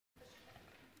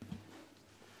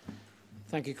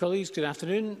Thank you, colleagues. Good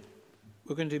afternoon.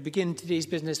 We're going to begin today's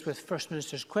business with First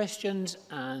Minister's questions.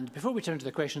 And before we turn to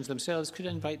the questions themselves, could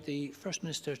I invite the First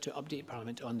Minister to update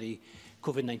Parliament on the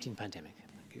COVID-19 pandemic?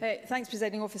 Thanks,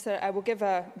 Presiding Officer. I will give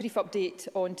a brief update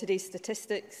on today's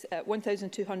statistics.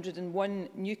 1,201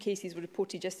 new cases were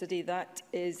reported yesterday. That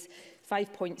is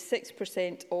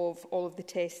 5.6% of all of the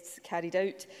tests carried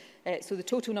out. So the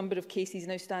total number of cases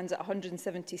now stands at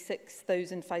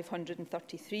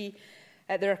 176,533.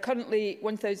 There are currently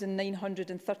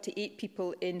 1,938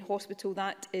 people in hospital.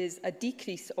 That is a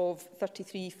decrease of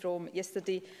 33 from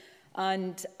yesterday.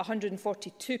 And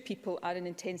 142 people are in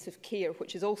intensive care,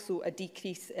 which is also a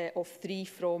decrease of 3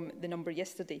 from the number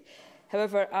yesterday.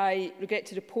 However, I regret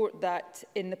to report that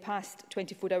in the past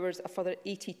 24 hours, a further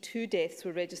 82 deaths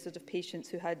were registered of patients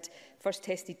who had first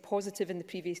tested positive in the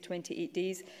previous 28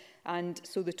 days. And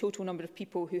so the total number of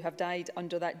people who have died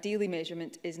under that daily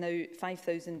measurement is now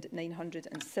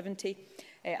 5,970.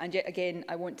 And yet again,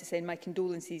 I want to send my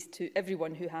condolences to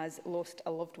everyone who has lost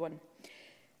a loved one.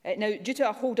 Now, due to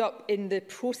a hold-up in the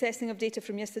processing of data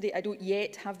from yesterday, I don't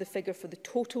yet have the figure for the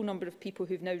total number of people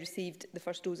who have now received the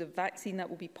first dose of vaccine. That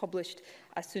will be published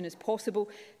as soon as possible.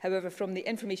 However, from the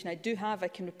information I do have, I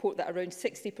can report that around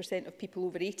 60% of people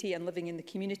over 80 and living in the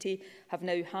community have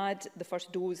now had the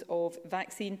first dose of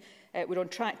vaccine. We're on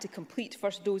track to complete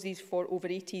first doses for over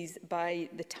 80s by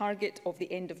the target of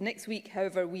the end of next week.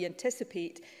 However, we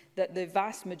anticipate that the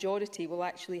vast majority will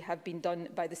actually have been done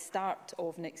by the start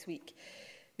of next week.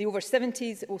 The over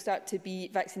 70s will start to be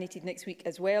vaccinated next week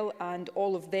as well, and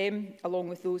all of them, along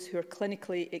with those who are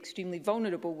clinically extremely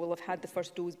vulnerable, will have had the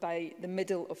first dose by the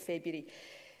middle of February.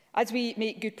 As we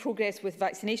make good progress with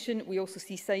vaccination, we also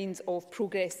see signs of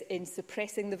progress in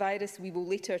suppressing the virus. We will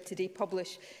later today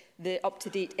publish the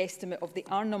up-to-date estimate of the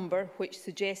R number, which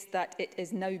suggests that it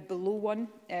is now below 1.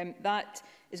 That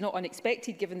is not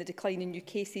unexpected given the decline in new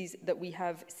cases that we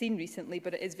have seen recently,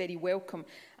 but it is very welcome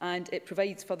and it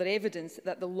provides further evidence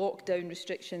that the lockdown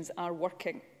restrictions are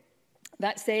working.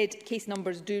 That said, case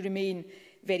numbers do remain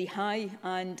very high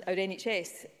and our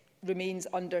NHS remains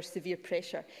under severe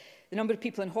pressure. The number of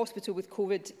people in hospital with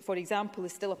COVID, for example,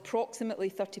 is still approximately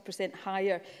 30%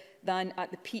 higher than at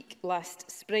the peak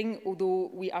last spring, although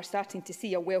we are starting to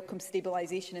see a welcome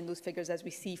stabilisation in those figures as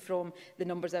we see from the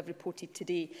numbers I've reported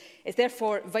today. It's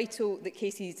therefore vital that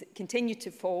cases continue to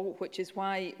fall, which is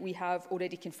why we have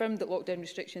already confirmed that lockdown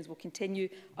restrictions will continue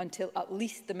until at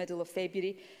least the middle of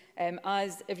February.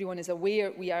 As everyone is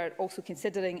aware, we are also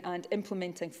considering and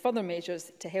implementing further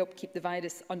measures to help keep the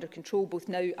virus under control, both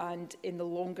now and in the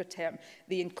longer term.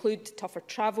 They include tougher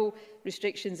travel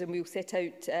restrictions, and we will set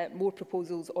out more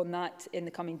proposals on that in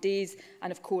the coming days,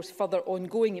 and of course further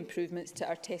ongoing improvements to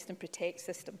our test and protect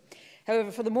system.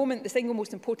 However, for the moment, the single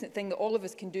most important thing that all of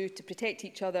us can do to protect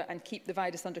each other and keep the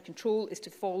virus under control is to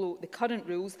follow the current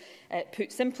rules.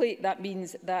 Put simply, that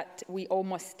means that we all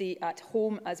must stay at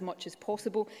home as much as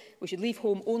possible. We should leave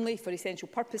home only for essential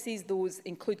purposes. Those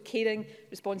include caring,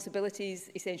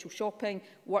 responsibilities, essential shopping,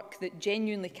 work that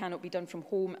genuinely cannot be done from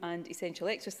home, and essential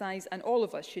exercise. And all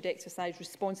of us should exercise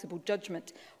responsible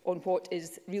judgment on what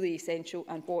is really essential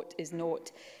and what is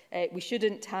not. We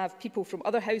shouldn't have people from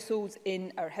other households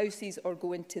in our houses or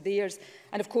go into theirs.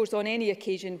 And of course, on any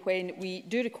occasion when we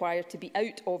do require to be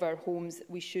out of our homes,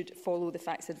 we should follow the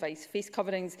FACTS advice. Face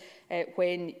coverings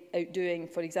when out doing,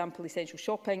 for example, essential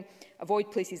shopping. Avoid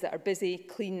places that are busy,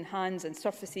 clean hands and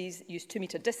surfaces, use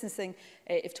 2-metre distancing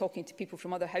if talking to people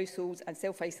from other households, and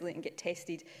self-isolate and get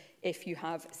tested if you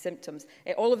have symptoms.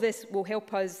 All of this will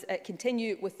help us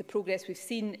continue with the progress we've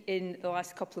seen in the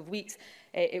last couple of weeks.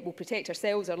 It will protect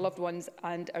ourselves, our loved ones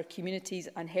and our communities,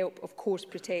 and help, of course,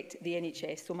 protect the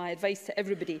NHS. So my advice to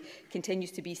everybody continues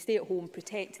to be stay at home,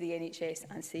 protect the NHS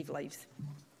and save lives.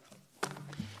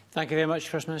 Thank you very much,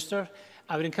 First Minister.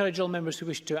 I would encourage all members who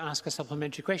wish to ask a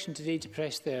supplementary question today to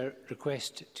press their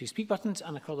request to speak buttons,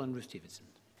 and I call on Ruth Davidson.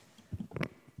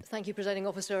 Thank you, Presiding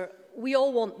Officer. We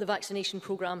all want the vaccination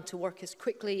programme to work as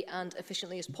quickly and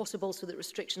efficiently as possible so that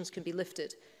restrictions can be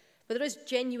lifted. But there is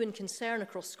genuine concern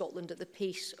across Scotland at the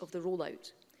pace of the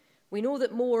rollout. We know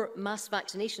that more mass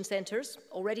vaccination centres,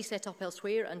 already set up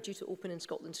elsewhere and due to open in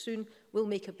Scotland soon, will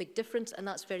make a big difference, and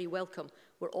that's very welcome.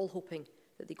 We're all hoping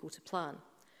that they go to plan.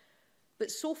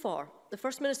 But so far, the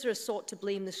First Minister has sought to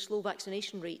blame the slow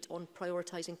vaccination rate on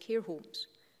prioritising care homes.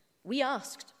 We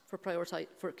asked for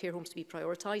care homes to be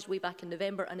prioritised way back in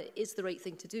November, and it is the right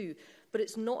thing to do, but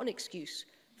it's not an excuse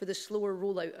for the slower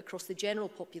rollout across the general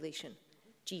population.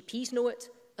 GPs know it,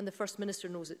 and the First Minister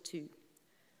knows it too.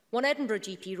 One Edinburgh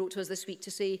GP wrote to us this week to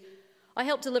say, "I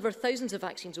helped deliver thousands of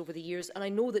vaccines over the years, and I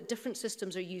know that different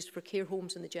systems are used for care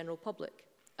homes and the general public.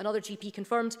 Another GP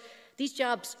confirmed, these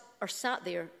jabs are sat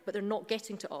there, but they're not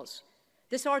getting to us.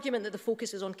 This argument that the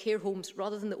focus is on care homes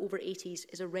rather than the over 80s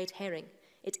is a red herring.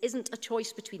 It isn't a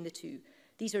choice between the two.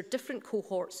 These are different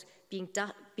cohorts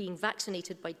being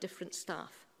vaccinated by different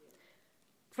staff.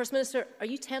 First Minister, are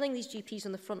you telling these GPs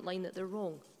on the front line that they're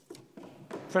wrong?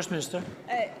 First Minister.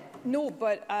 No,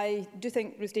 but I do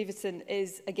think Ruth Davidson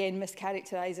is, again,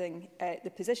 mischaracterising the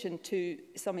position to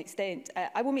some extent.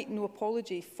 I will make no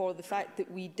apology for the fact that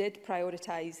we did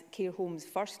prioritise care homes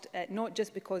first, not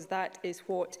just because that is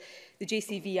what the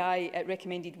JCVI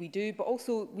recommended we do, but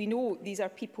also we know these are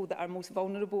people that are most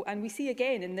vulnerable. And we see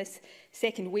again in this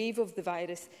second wave of the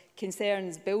virus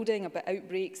concerns building about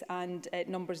outbreaks and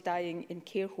numbers dying in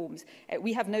care homes.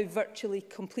 We have now virtually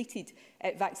completed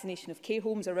vaccination of care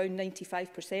homes, around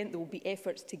 95%. There will be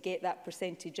efforts to get that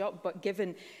percentage up, but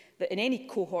given that in any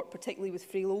cohort, particularly with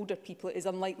frail older people, it is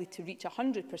unlikely to reach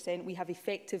 100%, we have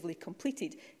effectively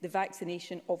completed the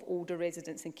vaccination of older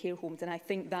residents in care homes. And I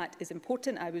think that is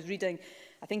important. I was reading,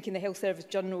 I think in the Health Service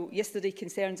Journal yesterday,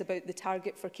 concerns about the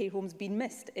target for care homes being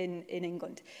missed in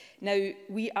England. Now,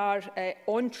 we are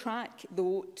on track,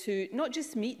 though, to not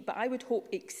just meet, but I would hope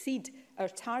exceed our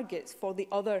targets for the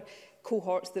other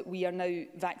cohorts that we are now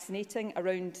vaccinating.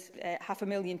 Around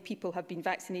 500,000 people have been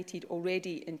vaccinated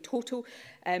already in total.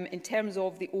 In terms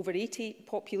of the over 80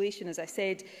 population, as I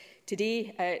said,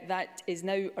 today, that is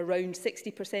now around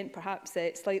 60%, perhaps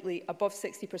slightly above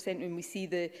 60% when we see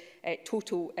the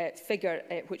total figure,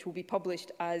 which will be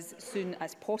published as soon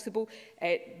as possible.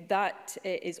 That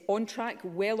is on track,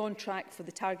 well on track for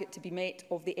the target to be met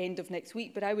of the end of next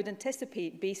week. But I would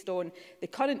anticipate, based on the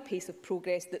current pace of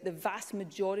progress, that the vast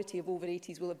majority of over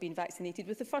 80s will have been vaccinated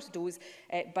with the first dose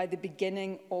by the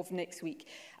beginning of next week.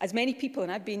 As many people,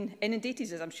 and I've been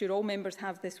inundated, as I'm sure all members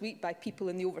have this week, by people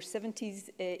in the over 70s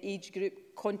age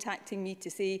group contacting me to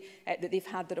say that they've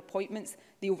had their appointments.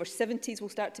 The over 70s will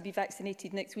start to be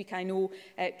vaccinated next week. I know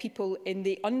people in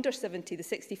the under 70, the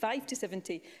 65 to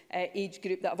 70 age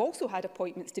group that have also had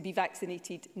appointments to be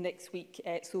vaccinated next week.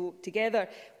 So together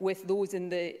with those in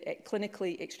the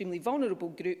clinically extremely vulnerable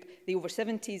group, the over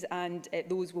 70s, and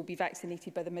those will be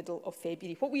vaccinated by the middle of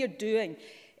February. What we are doing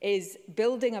is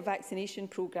building a vaccination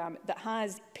programme that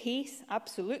has pace,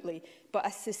 absolutely, but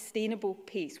a sustainable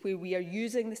pace where we are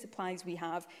using the supplies we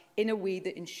have in a way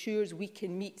that ensures we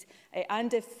can meet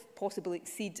and, if possible,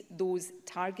 exceed those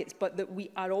targets, but that we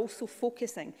are also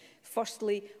focusing,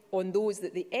 firstly, on those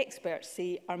that the experts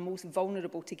say are most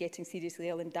vulnerable to getting seriously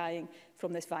ill and dying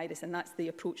from this virus. And that's the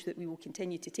approach that we will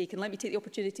continue to take. And let me take the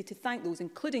opportunity to thank those,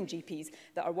 including GPs,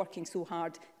 that are working so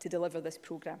hard to deliver this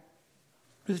programme.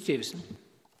 Ruth Davidson.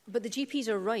 But the GPs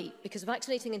are right, because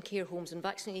vaccinating in care homes and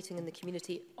vaccinating in the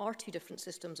community are two different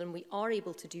systems, and we are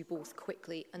able to do both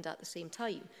quickly and at the same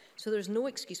time. So there's no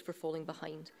excuse for falling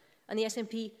behind. And the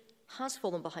SNP has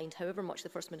fallen behind, however much the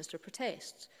First Minister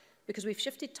protests, because we've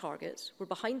shifted targets, we're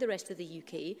behind the rest of the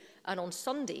UK, and on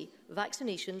Sunday,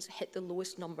 vaccinations hit the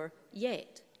lowest number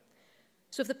yet.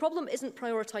 So if the problem isn't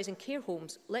prioritising care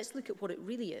homes, let's look at what it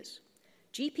really is.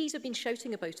 GPs have been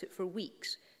shouting about it for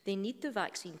weeks. They need the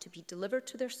vaccine to be delivered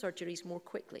to their surgeries more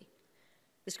quickly.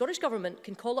 The Scottish Government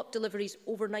can call up deliveries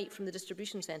overnight from the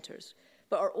distribution centres,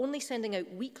 but are only sending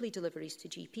out weekly deliveries to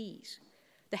GPs.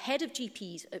 The head of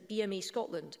GPs at BMA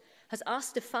Scotland has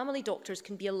asked if family doctors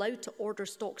can be allowed to order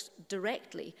stocks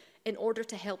directly in order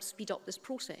to help speed up this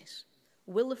process.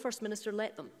 Will the First Minister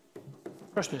let them?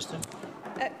 First Minister.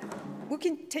 We'll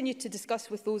continue to discuss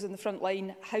with those on the front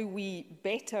line how we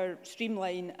better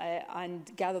streamline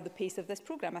and gather the pace of this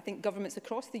programme. I think governments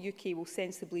across the UK will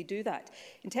sensibly do that.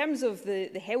 In terms of the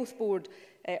Health Board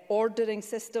ordering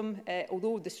system,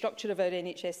 although the structure of our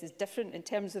NHS is different in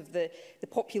terms of the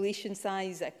population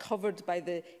size covered by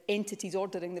the entities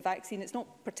ordering the vaccine, it's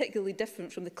not particularly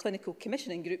different from the clinical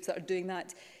commissioning groups that are doing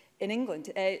that in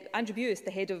England. Andrew Bewis,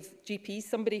 the head of GPs,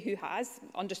 somebody who has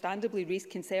understandably raised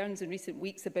concerns in recent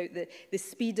weeks about the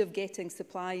speed of getting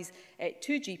supplies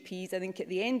to GPs, I think at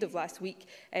the end of last week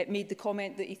made the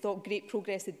comment that he thought great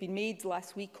progress had been made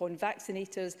last week on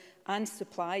vaccinators and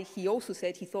supply. He also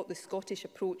said he thought the Scottish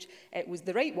approach was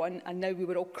the right one, and now we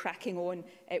were all cracking on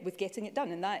with getting it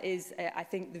done. And that is, I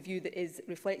think, the view that is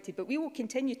reflected. But we will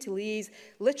continue to liaise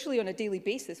literally on a daily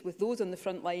basis with those on the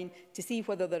front line to see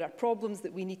whether there are problems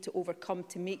that we need to overcome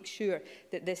to make sure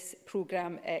that this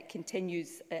programme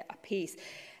continues apace.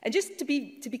 And just to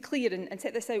be clear and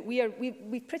set this out,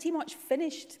 we've pretty much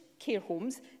finished care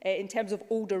homes in terms of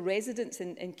older residents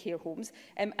in care homes.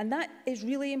 And that is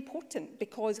really important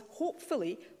because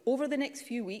hopefully over the next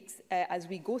few weeks, as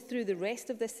we go through the rest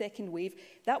of this second wave,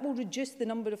 that will reduce the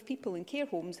number of people in care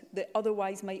homes that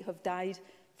otherwise might have died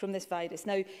from this virus.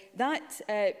 Now, that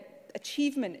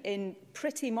achievement in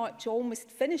pretty much almost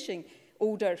finishing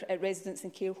older residents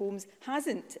in care homes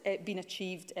hasn't been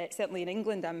achieved, certainly in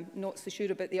England. I'm not so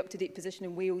sure about the up-to-date position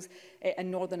in Wales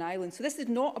and Northern Ireland. So this is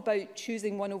not about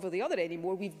choosing one over the other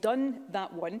anymore. We've done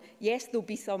that one. Yes, there'll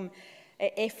be some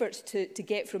efforts to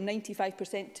get from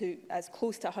 95% to as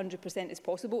close to 100% as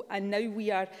possible. And now we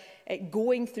are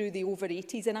going through the over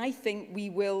 80s. And I think we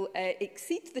will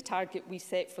exceed the target we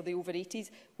set for the over 80s,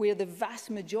 where the vast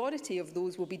majority of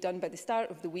those will be done by the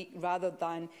start of the week rather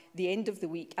than the end of the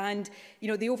week. And, you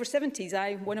know, the over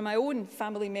 70s, one of my own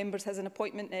family members has an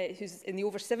appointment who's in the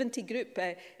over 70 group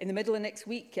in the middle of next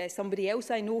week. Somebody else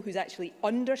I know who's actually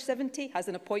under 70 has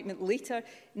an appointment later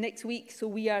next week. So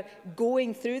we are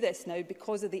going through this now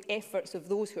because of the efforts of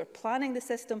those who are planning the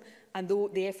system and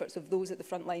the efforts of those at the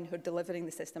front line who are delivering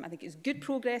the system. I think it's good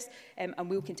progress, and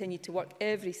we'll continue to work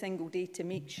every single day to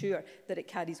make sure that it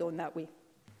carries on that way.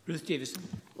 Ruth Davison.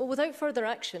 Well, without further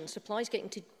action, supplies getting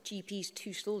to GPs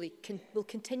too slowly will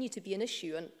continue to be an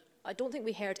issue, and I don't think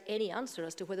we heard any answer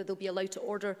as to whether they'll be allowed to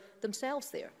order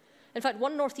themselves there. In fact,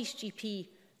 one North East GP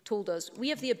told us, we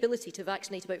have the ability to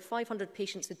vaccinate about 500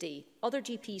 patients a day. Other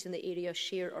GPs in the area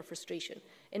share our frustration.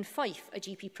 In Fife, a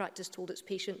GP practice told its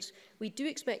patients, we do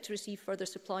expect to receive further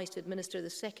supplies to administer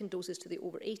the second doses to the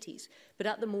over 80s, but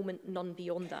at the moment, none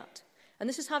beyond that. And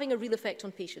this is having a real effect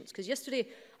on patients, because yesterday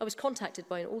I was contacted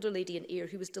by an older lady in Ayr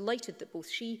who was delighted that both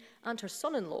she and her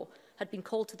son-in-law had been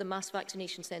called to the mass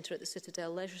vaccination centre at the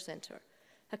Citadel Leisure Centre.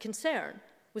 Her concern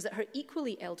was that her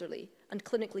equally elderly and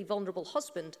clinically vulnerable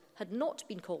husband had not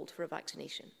been called for a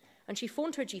vaccination. And she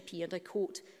phoned her GP, and I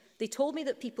quote, they told me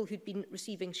that people who'd been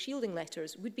receiving shielding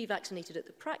letters would be vaccinated at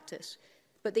the practice,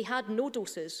 but they had no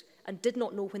doses and did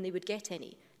not know when they would get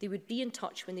any. They would be in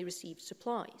touch when they received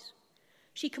supplies.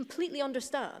 She completely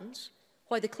understands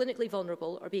why the clinically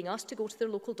vulnerable are being asked to go to their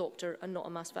local doctor and not a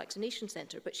mass vaccination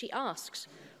centre, but she asks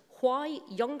why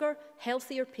younger,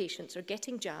 healthier patients are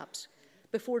getting jabs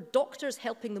before doctors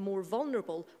helping the more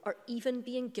vulnerable are even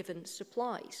being given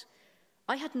supplies.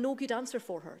 I had no good answer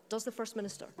for her. Does the First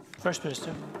Minister? First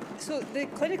Minister. So the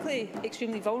clinically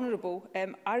extremely vulnerable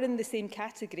are in the same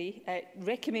category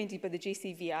recommended by the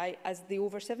JCVI as the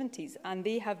over 70s, and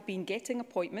they have been getting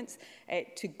appointments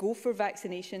to go for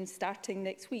vaccination starting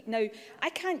next week. Now, I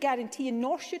can't guarantee, and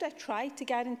nor should I try to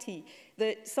guarantee,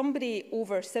 that somebody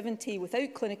over 70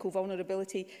 without clinical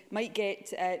vulnerability might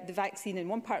get the vaccine in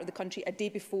one part of the country a day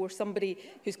before somebody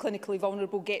who's clinically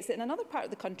vulnerable gets it in another part of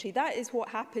the country. That is what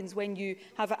happens when you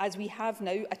have, as we have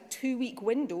now, a 2-week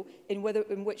window in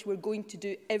which we're going to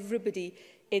do everybody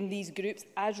in these groups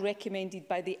as recommended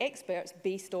by the experts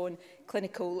based on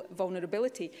clinical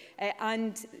vulnerability.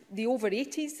 And the over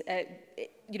 80s,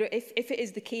 you know, if it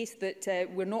is the case that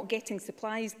we're not getting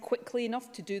supplies quickly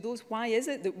enough to do those, why is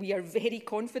it that we are very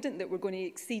confident that we're going to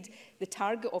exceed the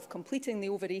target of completing the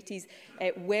over 80s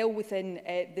well within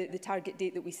the target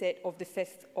date that we set of the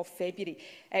 5th of February?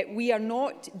 We are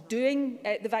not doing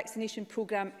the vaccination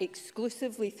programme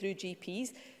exclusively through GPs.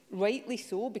 Rightly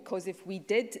so, because if we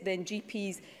did, then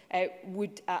GPs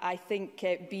would, I think,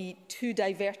 be too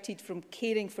diverted from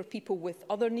caring for people with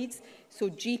other needs. So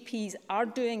GPs are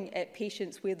doing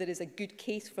patients where there is a good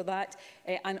case for that,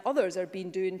 and others are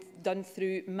being done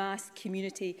through mass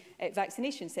community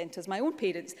vaccination centres. My own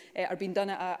parents are being done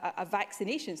at a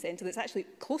vaccination centre that's actually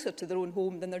closer to their own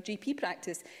home than their GP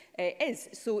practice is.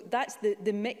 So that's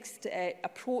the mixed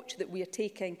approach that we are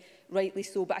taking, rightly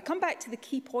so. But I come back to the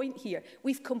key point here.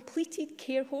 We've completed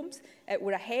care homes.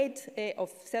 We're ahead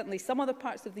of certainly some other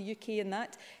parts of the UK in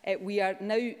that. We are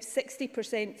now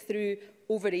 60% through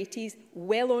over 80s,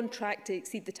 well on track to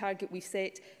exceed the target we've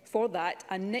set for that.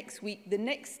 And next week, the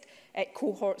next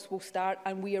cohorts will start,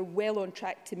 and we are well on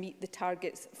track to meet the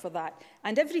targets for that.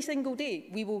 And every single day,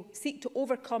 we will seek to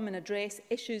overcome and address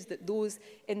issues that those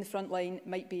in the front line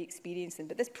might be experiencing.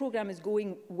 But this programme is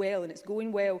going well, and it's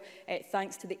going well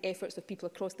thanks to the efforts of people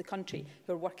across the country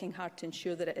who are working hard to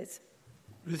ensure that it is.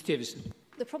 Ruth Davison.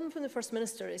 The problem from the First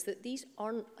Minister is that these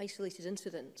aren't isolated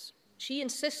incidents. She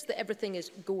insists that everything is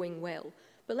going well,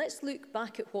 but let's look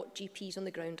back at what GPs on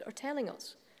the ground are telling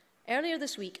us. Earlier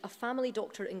this week, a family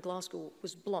doctor in Glasgow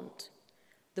was blunt.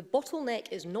 The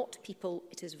bottleneck is not people,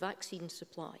 it is vaccine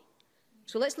supply.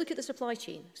 So let's look at the supply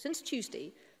chain. Since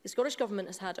Tuesday, the Scottish Government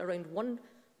has had around 1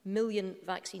 million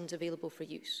vaccines available for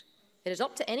use. It is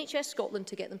up to NHS Scotland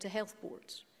to get them to health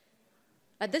boards.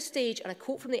 At this stage, and a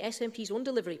quote from the SNP's own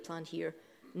delivery plan here,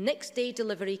 next day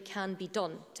delivery can be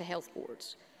done to health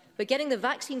boards. But getting the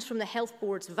vaccines from the health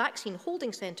board's vaccine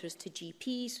holding centres to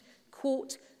GPs,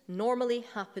 quote, normally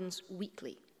happens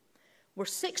weekly. We're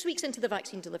 6 weeks into the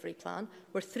vaccine delivery plan,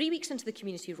 we're 3 weeks into the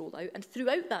community rollout, and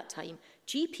throughout that time,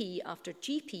 GP after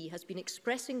GP has been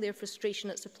expressing their frustration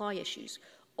at supply issues,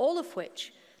 all of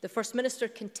which the First Minister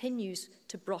continues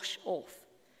to brush off.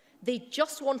 They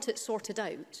just want it sorted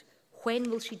out. When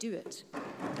will she do it?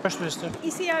 First Minister.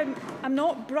 You see, I'm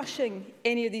not brushing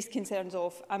any of these concerns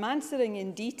off. I'm answering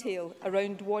in detail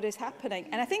around what is happening.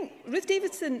 And I think Ruth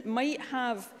Davidson might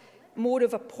have more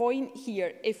of a point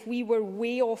here if we were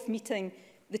way off meeting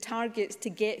the targets to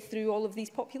get through all of these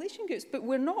population groups. But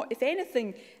we're not. If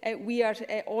anything, we are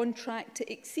on track to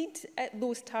exceed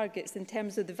those targets in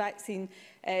terms of the vaccine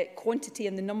quantity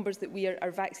and the numbers that we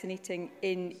are vaccinating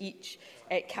in each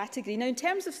category. Now, in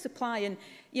terms of supply, and,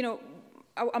 you know,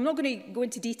 I'm not going to go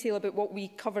into detail about what we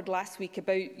covered last week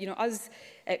about, you know, us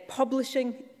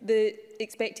publishing the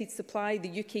expected supply,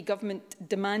 the UK government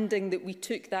demanding that we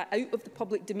took that out of the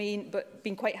public domain, but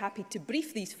being quite happy to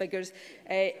brief these figures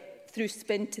through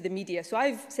spin to the media. So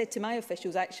I've said to my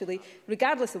officials, actually,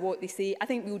 regardless of what they say, I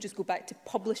think we'll just go back to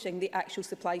publishing the actual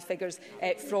supply figures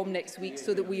from next week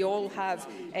so that we all have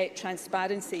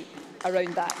transparency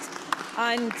around that.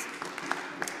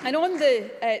 And on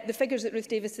the figures that Ruth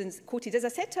Davidson's quoted, as I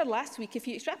said to her last week, if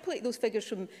you extrapolate those figures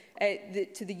from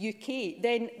to the UK,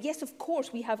 then yes, of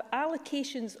course, we have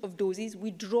allocations of doses. We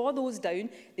draw those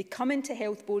down. They come into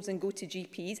health boards and go to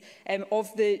GPs.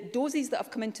 Of the doses that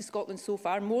have come into Scotland so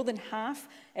far, more than half,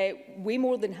 way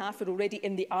more than half are already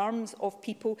in the arms of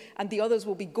people, and the others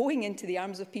will be going into the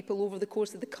arms of people over the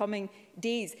course of the coming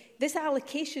days. This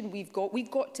allocation we've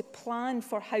got to plan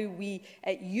for how we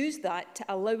use that to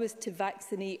allow us to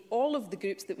vaccinate all of the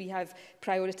groups that we have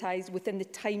prioritised within the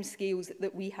timescales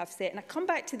that we have set. And I come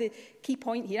back to the key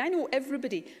point here. I know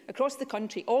everybody across the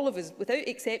country, all of us, without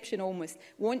exception almost,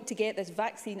 want to get this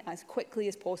vaccine as quickly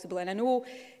as possible. And I know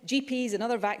GPs and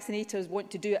other vaccinators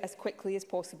want to do it as quickly as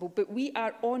possible. But we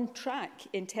are on track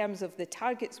in terms of the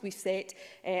targets we've set,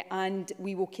 and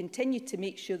we will continue to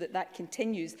make sure that that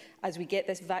continues as we get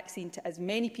this vaccine to as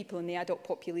many people in the adult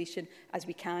population as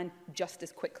we can, just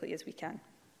as quickly as we can.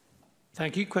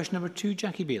 Thank you. Question number 2,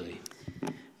 Jackie Bailey.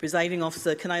 Presiding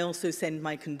Officer, can I also send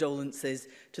my condolences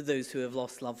to those who have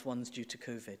lost loved ones due to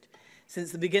COVID?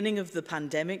 Since the beginning of the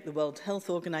pandemic, the World Health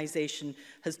Organization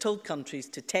has told countries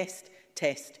to test,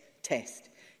 test, test.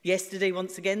 Yesterday,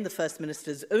 once again, the First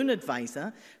Minister's own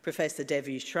advisor, Professor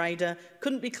Devi Schreider,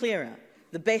 couldn't be clearer.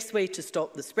 The best way to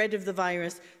stop the spread of the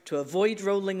virus, to avoid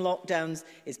rolling lockdowns,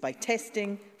 is by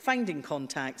testing, finding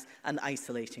contacts and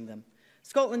isolating them.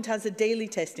 Scotland has a daily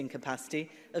testing capacity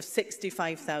of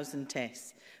 65,000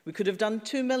 tests. We could have done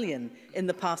 2 million in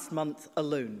the past month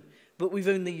alone, but we've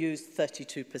only used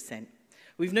 32%.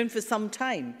 We've known for some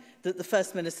time that the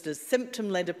First Minister's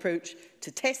symptom-led approach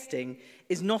to testing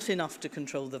is not enough to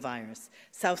control the virus.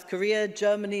 South Korea,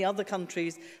 Germany, other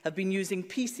countries have been using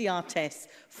PCR tests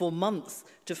for months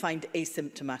to find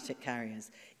asymptomatic carriers.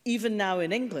 Even now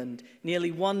in England,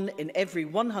 nearly 1 in every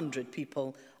 100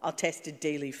 people are tested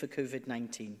daily for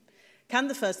COVID-19. Can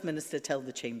the First Minister tell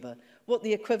the Chamber what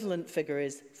the equivalent figure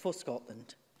is for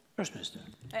Scotland? First Minister.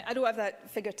 I don't have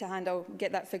that figure to hand. I'll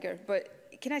get that figure.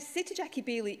 But can I say to Jackie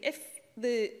Bailey, if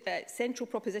the central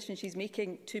proposition she's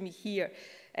making to me here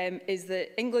is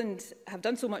that England have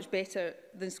done so much better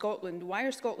than Scotland, why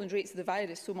are Scotland's rates of the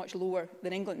virus so much lower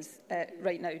than England's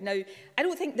right now? Now, I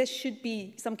don't think this should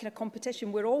be some kind of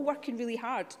competition. We're all working really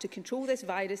hard to control this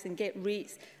virus and get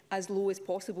rates as low as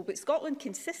possible. But Scotland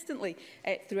consistently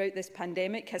throughout this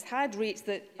pandemic has had rates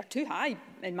that are too high,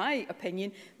 in my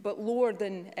opinion, but lower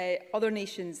than other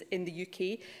nations in the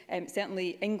UK.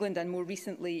 Certainly England and more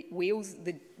recently Wales,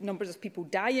 the numbers of people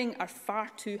dying are far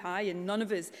too high, and none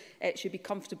of us should be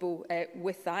comfortable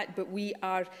with that. But we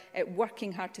are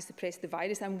working hard to suppress the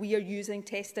virus, and we are using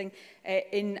testing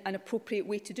in an appropriate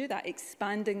way to do that,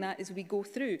 expanding that as we go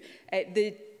through.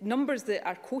 The numbers that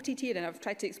are quoted here, and I've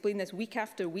tried to explain this week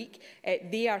after week,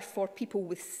 they are for people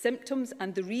with symptoms,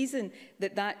 and the reason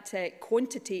that that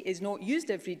quantity is not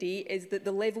used every day is that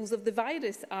the levels of the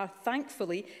virus are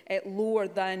thankfully lower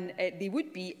than they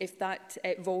would be if that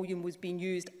volume was being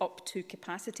used up to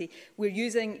capacity. We're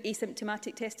using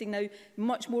asymptomatic testing now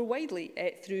much more widely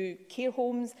through care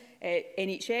homes,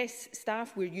 NHS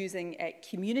staff. We're using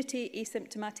community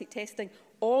asymptomatic testing,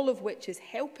 all of which is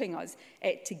helping us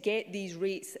to get these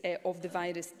rates of the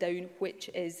virus down, which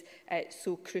is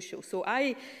so crucial. So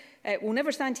I We'll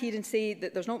never stand here and say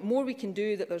that there's not more we can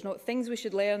do, that there's not things we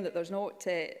should learn, that there's not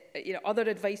other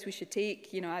advice we should take.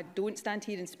 I don't stand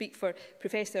here and speak for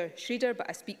Professor Schrader, but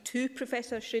I speak to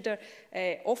Professor Schrader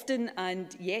often,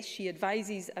 and yes, she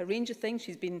advises a range of things.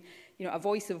 She's been a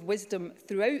voice of wisdom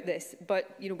throughout this,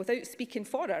 but without speaking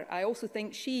for her, I also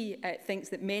think she thinks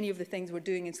that many of the things we're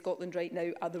doing in Scotland right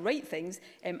now are the right things,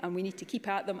 and we need to keep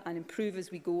at them and improve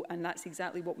as we go, and that's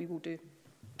exactly what we will do.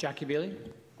 Jackie Bailey.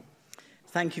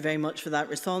 Thank you very much for that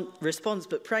response.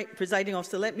 But, Presiding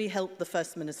Officer, let me help the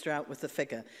First Minister out with the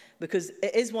figure, because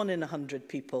it is 1 in 100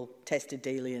 people tested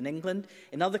daily in England.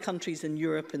 In other countries in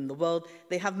Europe and the world,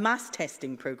 they have mass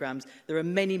testing programmes. There are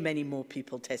many, many more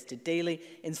people tested daily.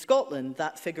 In Scotland,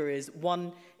 that figure is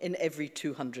 1 in every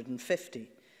 250.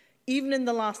 Even in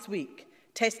the last week,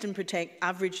 Test and Protect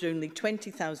averaged only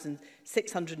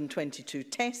 20,622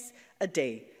 tests a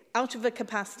day, out of a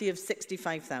capacity of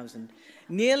 65,000.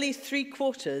 Nearly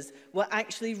 3/4 were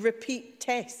actually repeat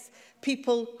tests,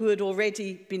 people who had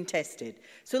already been tested.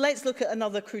 So let's look at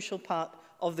another crucial part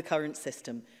of the current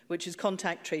system, which is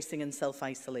contact tracing and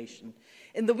self-isolation.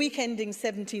 In the week ending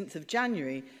 17th of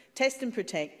January, Test and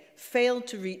Protect failed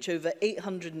to reach over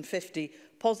 850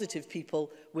 positive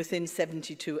people within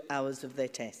 72 hours of their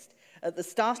test. At the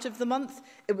start of the month,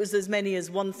 it was as many as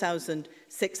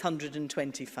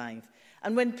 1,625.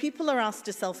 And when people are asked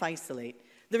to self-isolate,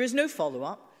 there is no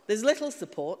follow-up, there's little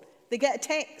support, they get a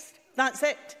text, that's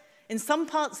it. In some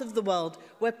parts of the world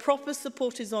where proper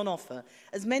support is on offer,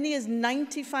 as many as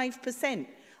 95%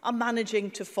 are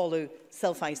managing to follow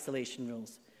self-isolation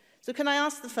rules. So can I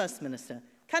ask the First Minister,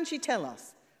 can she tell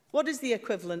us what is the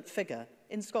equivalent figure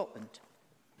in Scotland?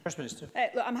 First Minister.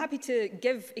 Look, I'm happy to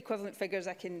give equivalent figures.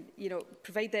 I can,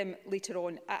 provide them later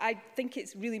on. I think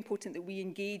it's really important that we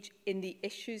engage in the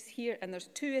issues here, and there's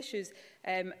 2 issues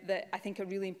that I think are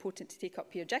really important to take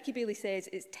up here. Jackie Bailey says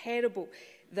it's terrible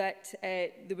that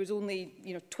there was only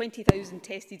 20,000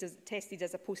 tested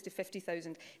as opposed to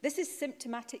 50,000. This is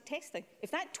symptomatic testing.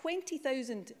 If that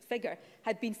 20,000 figure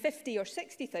had been 50 or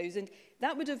 60,000,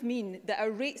 that would have meant that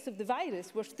our rates of the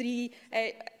virus were 3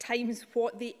 times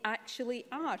what they actually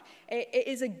are. It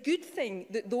is a good thing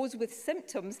that those with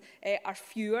symptoms are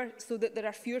fewer, so that there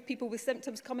are fewer people with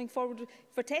symptoms coming forward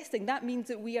for testing. That means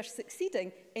that we are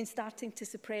succeeding in starting to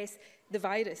suppress the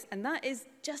virus. And that is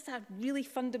just a really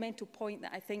fundamental point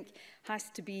that I think has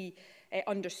to be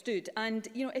understood. And,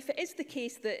 if it is the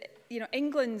case that,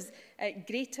 England's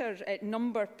greater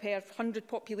number per 100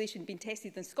 population being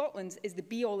tested than Scotland's is the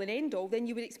be-all and end-all, then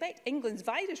you would expect England's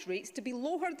virus rates to be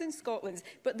lower than Scotland's.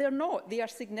 But they're not. They are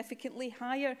significantly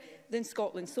higher than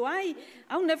Scotland. So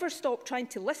I'll never stop trying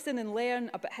to listen and learn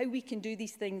about how we can do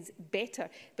these things better.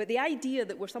 But the idea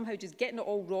that we're somehow just getting it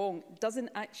all wrong doesn't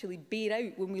actually bear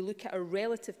out when we look at our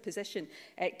relative position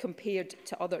compared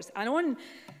to others. And on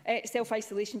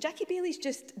self-isolation, Jackie Bailey's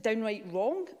just downright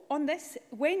wrong on this.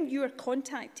 When you are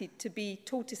contacted to be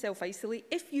told to self-isolate,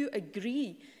 if you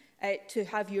agree to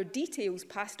have your details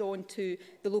passed on to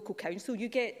the local council, you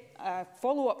get a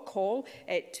follow-up call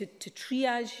to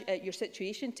triage your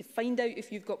situation, to find out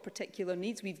if you've got particular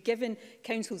needs. We've given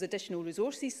councils additional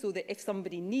resources so that if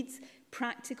somebody needs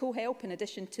practical help, in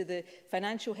addition to the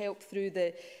financial help through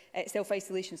the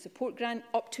self-isolation support grant,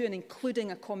 up to and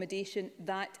including accommodation,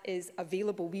 that is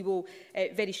available. We will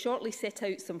very shortly set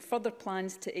out some further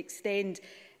plans to extend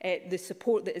the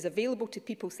support that is available to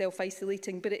people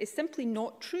self-isolating, but it is simply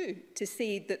not true to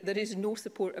say that there is no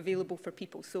support available for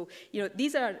people. So,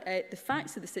 these are the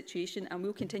facts of the situation, and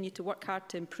we'll continue to work hard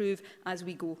to improve as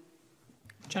we go.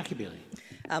 Jackie Bailey.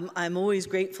 I'm always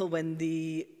grateful when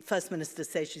the First Minister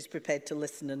says she's prepared to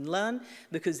listen and learn,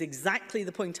 because exactly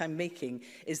the point I'm making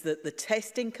is that the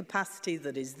testing capacity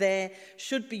that is there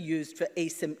should be used for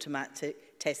asymptomatic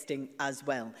testing as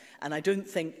well. And I don't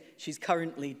think she's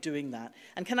currently doing that.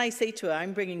 And can I say to her,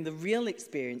 I'm bringing the real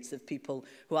experience of people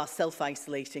who are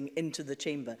self-isolating into the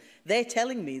chamber. They're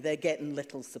telling me they're getting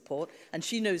little support, and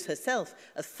she knows herself,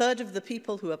 1/3 of the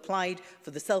people who applied for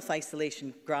the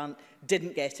self-isolation grant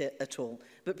didn't get it at all.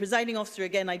 But, Presiding Officer,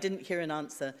 again, I didn't hear an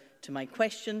answer to my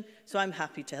question, so I'm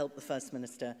happy to help the First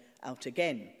Minister out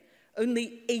again.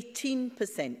 Only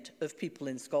 18% of people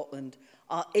in Scotland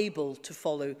are able to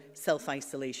follow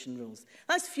self-isolation rules.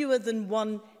 That's fewer than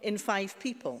 1 in 5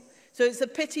 people. So it's a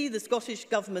pity the Scottish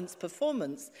Government's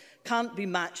performance can't be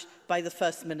matched by the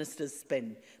First Minister's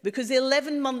spin. Because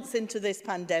 11 months into this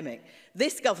pandemic,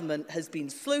 this government has been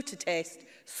slow to test,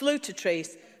 slow to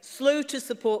trace, slow to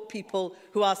support people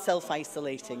who are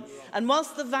self-isolating. And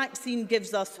whilst the vaccine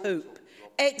gives us hope,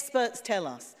 experts tell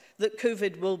us that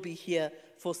COVID will be here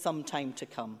for some time to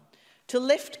come. To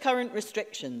lift current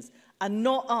restrictions and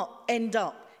not end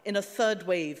up in a third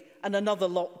wave and another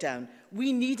lockdown.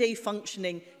 We need a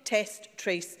functioning test,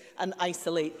 trace and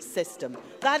isolate system.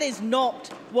 That is not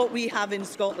what we have in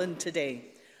Scotland today.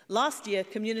 Last year,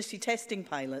 community testing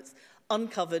pilots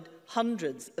uncovered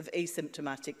hundreds of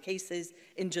asymptomatic cases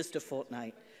in just a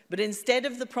fortnight. But instead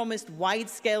of the promised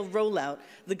wide-scale rollout,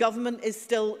 the government is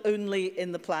still only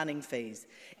in the planning phase.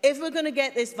 If we're going to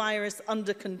get this virus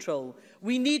under control,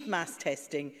 we need mass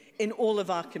testing in all of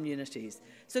our communities.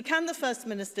 So can the First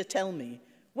Minister tell me,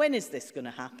 when is this going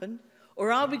to happen?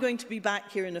 Or are we going to be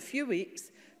back here in a few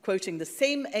weeks, quoting the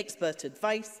same expert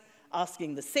advice,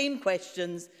 asking the same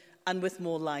questions, and with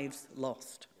more lives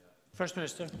lost? First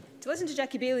Minister. To listen to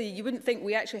Jackie Baillie, you wouldn't think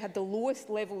we actually had the lowest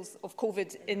levels of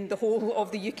COVID in the whole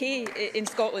of the UK in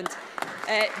Scotland.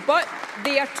 But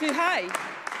they are too high,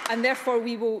 and therefore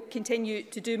we will continue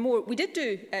to do more. We did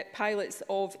do pilots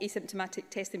of asymptomatic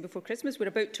testing before Christmas. We're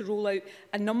about to roll out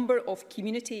a number of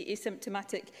community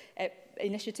asymptomatic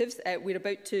initiatives. We're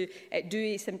about to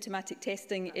do asymptomatic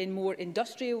testing in more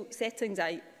industrial settings.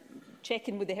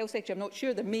 Checking with the Health Secretary, I'm not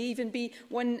sure. There may even be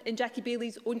one in Jackie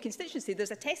Baillie's own constituency.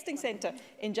 There's a testing centre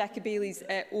in Jackie Baillie's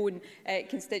own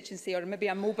constituency, or maybe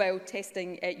a mobile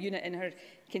testing unit in her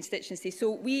constituency. So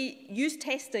we use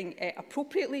testing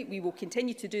appropriately. We will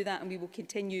continue to do that, and we will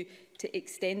continue to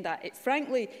extend that. It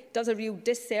frankly does a real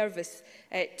disservice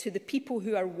to the people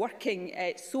who are working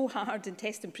so hard in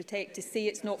Test and Protect to say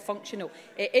it's not functional.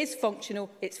 It is functional,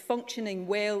 it's functioning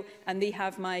well, and they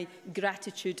have my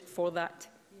gratitude for that.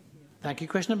 Thank you.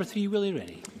 Question number 3, Willie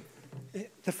Rennie.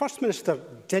 The First Minister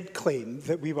did claim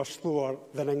that we were slower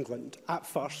than England at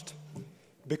first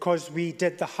because we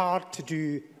did the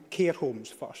hard-to-do care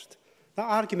homes first. That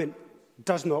argument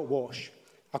does not wash.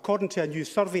 According to a new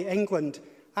survey, England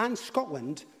and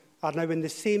Scotland are now in the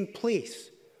same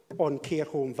place on care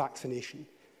home vaccination.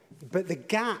 But the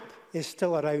gap is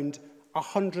still around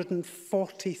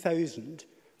 140,000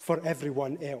 for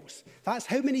everyone else. That's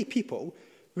how many people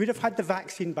would have had the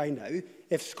vaccine by now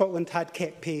if Scotland had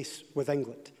kept pace with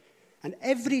England. And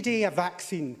every day a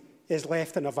vaccine is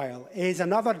left in a vial is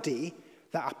another day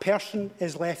that a person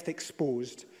is left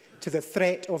exposed to the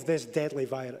threat of this deadly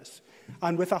virus.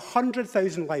 And with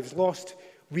 100,000 lives lost,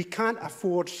 we can't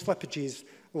afford slippages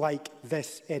like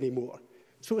this anymore.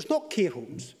 So it's not care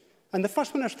homes. And the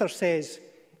First Minister says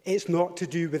it's not to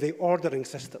do with the ordering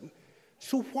system.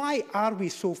 So why are we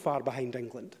so far behind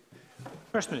England?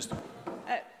 First Minister.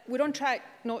 We're on track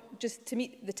not just to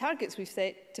meet the targets we've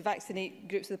set to vaccinate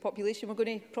groups of the population. We're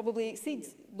going to probably exceed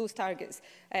those targets.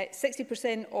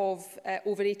 60% of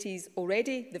over 80s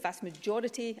already, the vast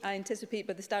majority, I anticipate,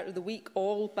 by the start of the week,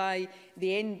 all by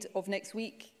the end of next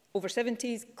week. Over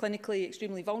 70s, clinically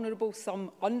extremely vulnerable, some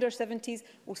under 70s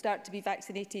will start to be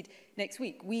vaccinated next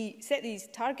week. We set these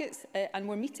targets and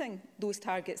we're meeting those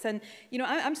targets. And, you know,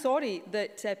 I'm sorry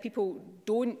that people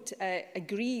don't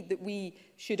agree that we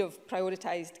should have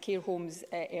prioritised care homes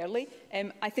early.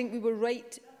 I think we were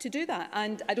right to do that.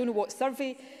 And I don't know what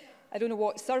survey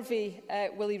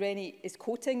Willie Rennie is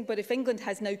quoting, but if England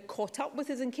has now caught up with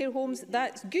us in care homes,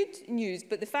 that's good news.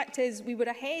 But the fact is we were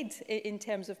ahead in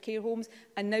terms of care homes,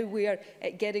 and now we're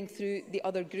getting through the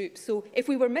other groups. So if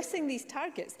we were missing these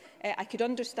targets, I could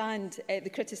understand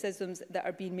the criticisms that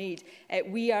are being made.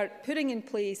 We are putting in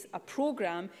place a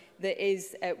programme that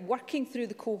is working through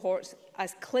the cohorts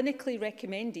as clinically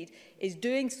recommended, is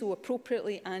doing so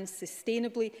appropriately and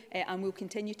sustainably, and we'll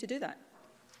continue to do that.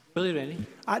 Willie Rennie.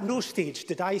 At no stage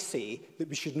did I say that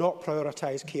we should not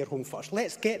prioritise care home first.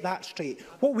 Let's get that straight.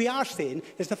 What we are saying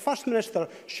is the First Minister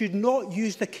should not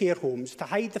use the care homes to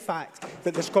hide the fact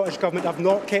that the Scottish Government have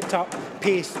not kept up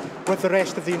pace with the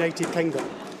rest of the United Kingdom.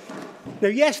 Now,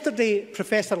 yesterday,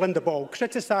 Professor Linda Ball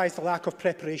criticised the lack of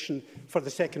preparation for the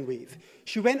second wave.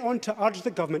 She went on to urge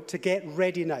the Government to get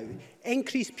ready now,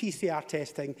 increase PCR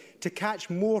testing to catch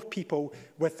more people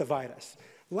with the virus.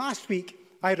 Last week,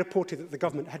 I reported that the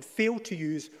Government had failed to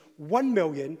use 1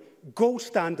 million gold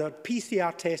standard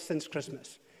PCR tests since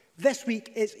Christmas. This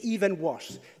week, it's even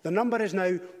worse. The number is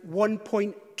now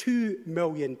 1.2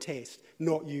 million tests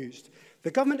not used. The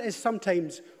Government is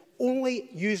sometimes only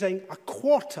using a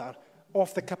quarter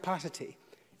of the capacity.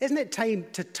 Isn't it time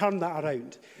to turn that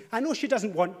around? I know she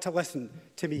doesn't want to listen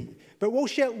to me, but will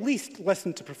she at least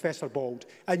listen to Professor Bald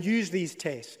and use these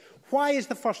tests? Why is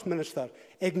the First Minister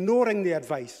ignoring the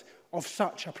advice of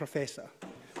such a professor?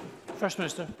 First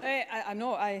Minister. I'm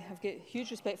not. I have got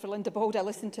huge respect for Linda Bald. I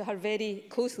listen to her very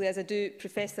closely, as I do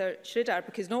Professor Schroeder,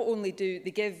 because not only do they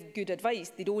give good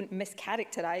advice, they don't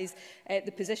mischaracterise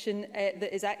the position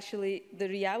that is actually the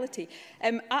reality.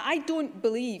 I don't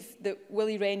believe that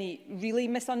Willie Rennie really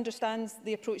misunderstands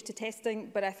the approach to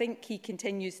testing, but I think he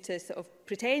continues to sort of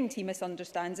pretend he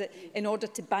misunderstands it in order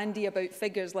to bandy about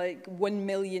figures like 1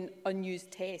 million unused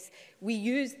tests. We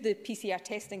use the PCR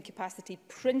testing capacity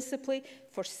principally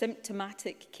for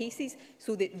symptomatic cases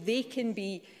so that they can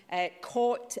be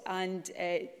caught and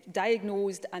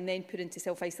diagnosed and then put into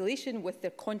self-isolation with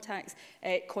their contacts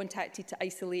contacted to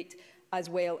isolate as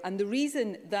well. And the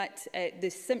reason that the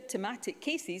symptomatic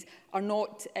cases are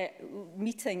not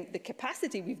meeting the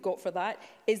capacity we've got for that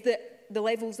is that the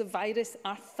levels of virus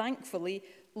are thankfully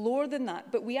lower than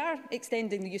that. But we are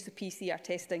extending the use of PCR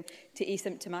testing to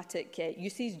asymptomatic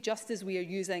uses, just as we are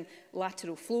using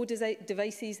lateral flow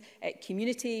devices,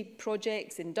 community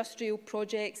projects, industrial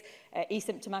projects,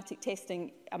 asymptomatic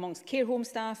testing amongst care home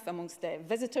staff, amongst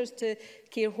visitors to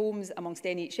care homes, amongst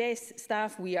NHS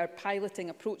staff. We are piloting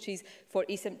approaches for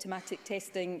asymptomatic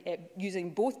testing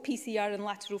using both PCR and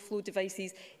lateral flow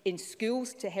devices in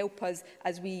schools to help us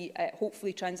as we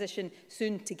hopefully transition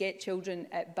soon to get children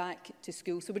back to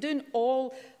school. So we're doing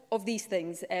all of these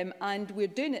things and we're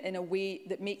doing it in a way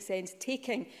that makes sense,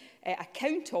 taking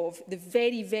account of the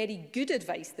very, very good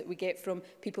advice that we get from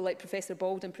people like Professor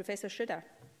Bald and Professor Schroeder.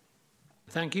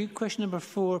 Thank you. Question number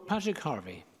 4, Patrick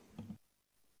Harvey.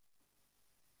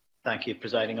 Thank you,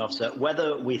 Presiding Officer.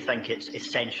 Whether we think it's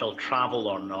essential travel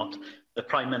or not, the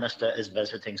Prime Minister is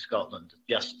visiting Scotland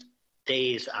just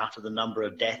days after the number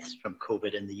of deaths from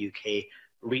COVID in the UK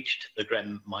reached the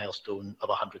grim milestone of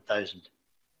 100,000.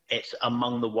 It's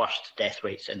among the worst death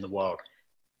rates in the world.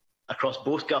 Across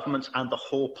both governments and the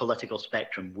whole political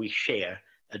spectrum, we share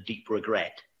a deep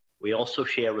regret. We also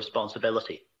share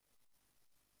responsibility.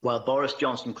 While Boris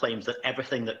Johnson claims that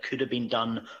everything that could have been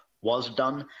done was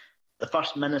done, the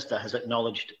First Minister has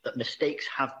acknowledged that mistakes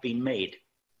have been made,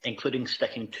 including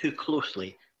sticking too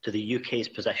closely to the UK's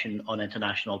position on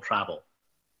international travel.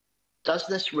 Does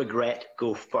this regret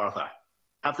go further?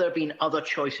 Have there been other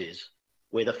choices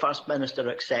where the First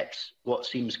Minister accepts what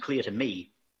seems clear to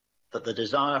me, that the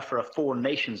desire for a four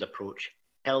nations approach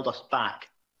held us back,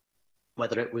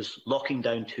 whether it was locking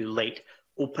down too late,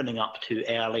 opening up too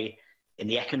early, in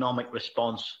the economic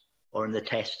response or in the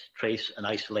test, trace and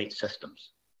isolate systems?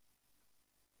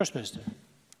 First Minister.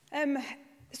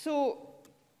 So,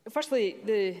 firstly,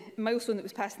 the milestone that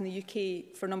was passed in the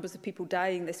UK for numbers of people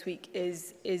dying this week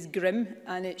is grim,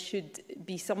 and it should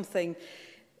be something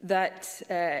that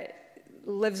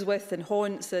lives with and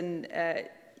haunts and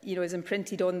is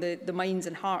imprinted on the minds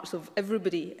and hearts of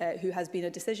everybody who has been a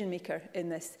decision maker in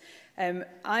this.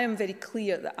 I am very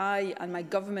clear that I and my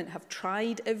government have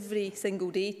tried every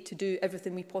single day to do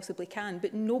everything we possibly can,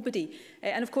 but nobody,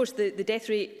 and of course the death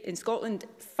rate in Scotland,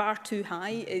 far too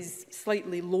high, is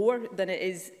slightly lower than it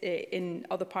is in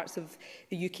other parts of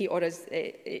the UK or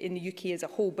in the UK as a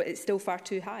whole, but it's still far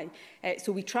too high.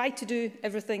 So we try to do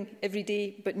everything every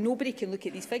day, but nobody can look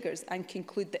at these figures and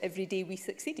conclude that every day we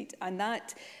succeeded. And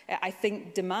that, I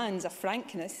think, demands a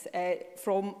frankness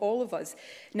from all of us.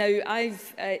 Now,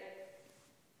 I've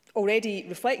already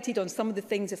reflected on some of the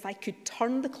things, if I could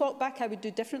turn the clock back, I would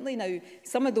do differently. Now,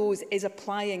 some of those is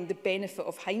applying the benefit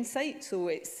of hindsight. So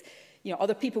it's,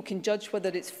 other people can judge whether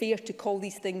it's fair to call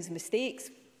these things mistakes.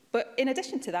 But in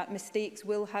addition to that, mistakes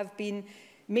will have been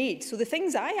made. So the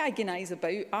things I agonise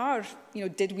about are,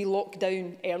 did we lock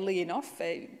down early enough?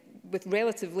 With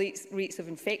relative rates of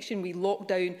infection, we locked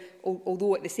down,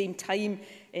 although at the same time,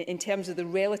 in terms of the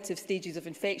relative stages of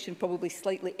infection, probably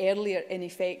slightly earlier in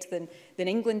effect than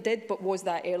England did, but was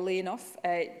that early enough?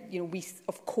 We,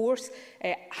 of course,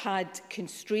 had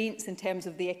constraints in terms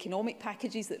of the economic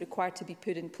packages that required to be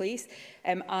put in place.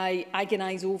 I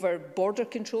agonise over border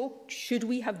control. Should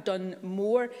we have done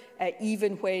more,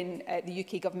 even when the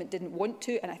UK government didn't want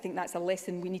to? And I think that's a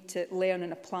lesson we need to learn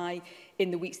and apply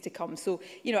in the weeks to come. So,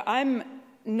 I'm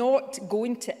not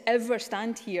going to ever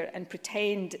stand here and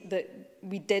pretend that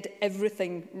we did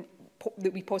everything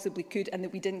that we possibly could and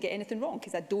that we didn't get anything wrong,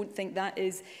 because I don't think that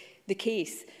is the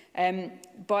case.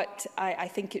 But I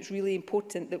think it's really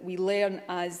important that we learn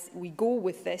as we go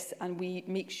with this, and we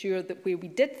make sure that where we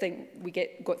did think we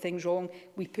got things wrong,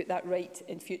 we put that right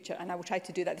in future, and I will try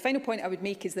to do that. The final point I would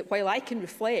make is that while I can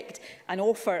reflect and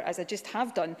offer, as I just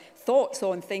have done, thoughts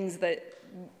on things that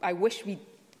I wish we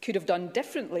could have done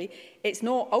differently, it's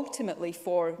not ultimately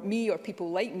for me or people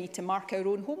like me to mark our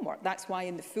own homework. That's why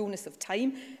in the fullness of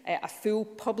time, a full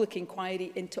public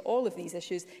inquiry into all of these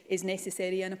issues is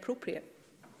necessary and appropriate.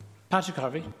 Patrick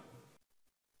Harvey.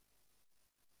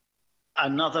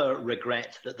 Another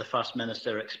regret that the First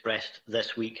Minister expressed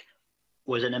this week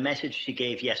was in a message she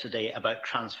gave yesterday about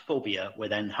transphobia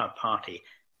within her party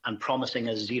and promising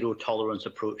a zero-tolerance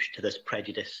approach to this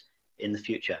prejudice in the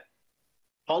future.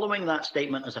 Following that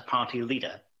statement as a party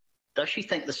leader, does she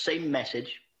think the same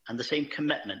message and the same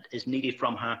commitment is needed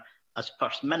from her as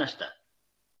First Minister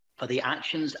for the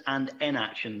actions and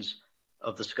inactions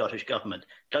of the Scottish Government?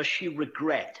 Does she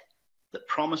regret that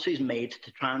promises made to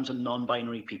trans and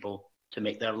non-binary people to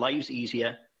make their lives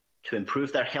easier, to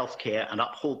improve their healthcare and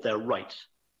uphold their rights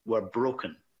were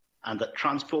broken, and that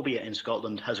transphobia in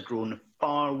Scotland has grown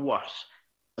far worse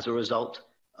as a result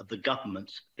of the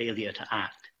government's failure to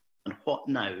act? And what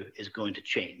now is going to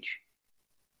change?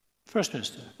 First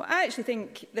Minister. Well, I actually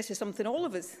think this is something all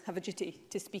of us have a duty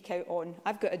to speak out on.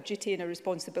 I've got a duty and a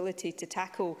responsibility to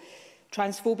tackle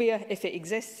transphobia if it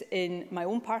exists in my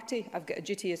own party. I've got a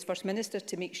duty as First Minister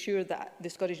to make sure that the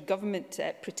Scottish Government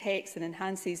protects and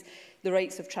enhances the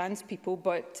rights of trans people,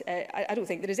 but I don't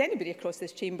think there is anybody across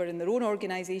this chamber in their own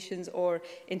organisations or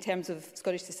in terms of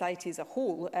Scottish society as a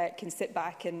whole can sit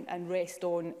back and rest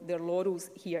on their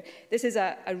laurels here. This is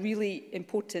a really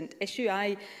important issue.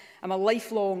 I'm a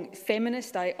lifelong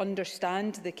feminist. I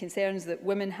understand the concerns that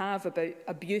women have about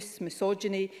abuse,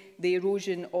 misogyny, the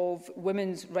erosion of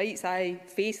women's rights. I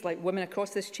face, like women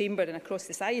across this chamber and across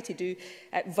society do,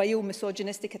 vile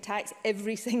misogynistic attacks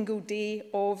every single day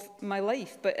of my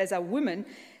life. But as a woman,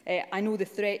 I know the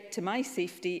threat to my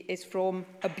safety is from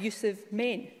abusive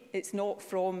men. It's not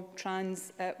from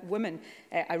trans women.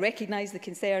 I recognise the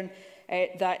concern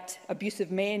that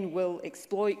abusive men will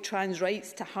exploit trans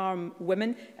rights to harm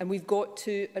women, and we've got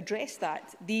to address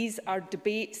that. These are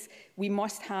debates we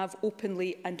must have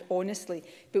openly and honestly,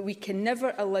 but we can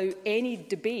never allow any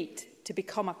debate to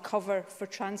become a cover for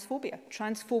transphobia.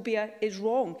 Transphobia is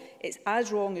wrong. It's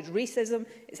as wrong as racism.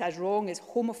 It's as wrong as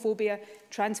homophobia.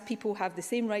 Trans people have the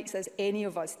same rights as any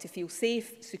of us to feel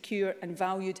safe, secure and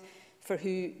valued for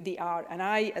who they are. And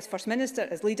I, as First Minister,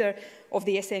 as leader of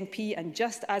the SNP, and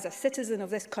just as a citizen of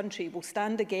this country, will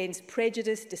stand against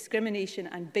prejudice, discrimination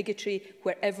and bigotry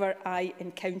wherever I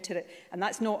encounter it. And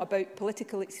that's not about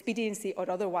political expediency or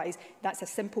otherwise. That's a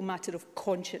simple matter of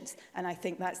conscience. And I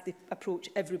think that's the approach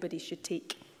everybody should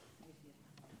take.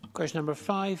 Question number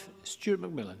 5, Stuart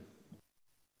McMillan.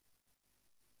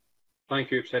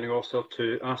 Thank you, Presiding Officer.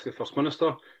 To ask the First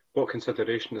Minister what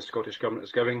consideration the Scottish Government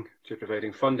is giving to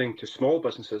providing funding to small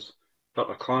businesses that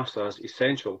are classed as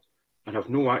essential and have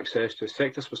no access to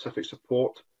sector-specific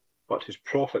support, but whose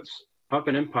profits have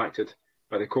been impacted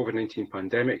by the COVID-19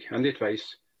 pandemic, and the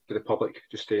advice to the public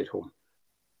to stay at home.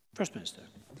 First Minister.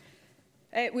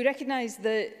 We recognise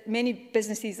that many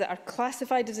businesses that are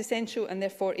classified as essential and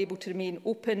therefore able to remain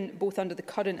open both under the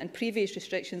current and previous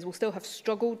restrictions will still have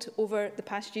struggled over the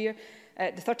past year.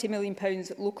 The £30 million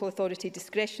Local Authority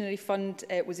Discretionary Fund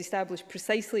was established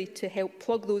precisely to help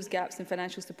plug those gaps in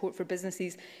financial support for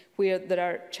businesses where there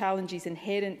are challenges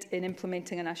inherent in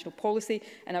implementing a national policy,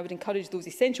 and I would encourage those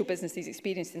essential businesses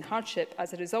experiencing hardship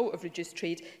as a result of reduced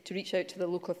trade to reach out to the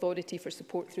local authority for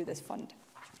support through this fund.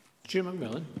 Stuart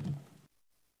McMillan.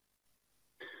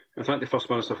 I thank the First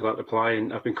Minister for that reply.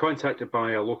 And I've been contacted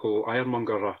by a local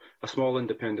ironmonger, a small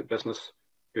independent business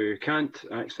who can't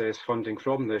access funding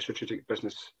from the strategic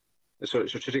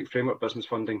framework business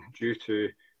funding due to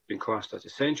being classed as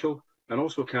essential, and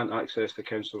also can't access the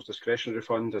Council's discretionary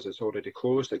fund as it's already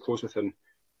closed. It closed within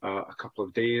a couple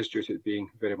of days due to it being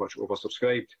very much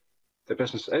oversubscribed. The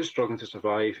business is struggling to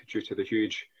survive due to the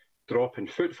huge drop in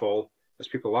footfall, as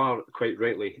people are quite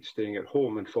rightly staying at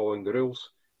home and following the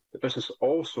rules. The business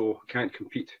also can't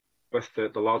compete with the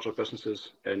larger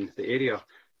businesses in the area.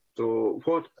 So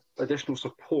what additional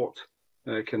support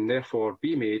can therefore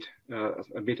be made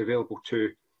available to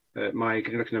my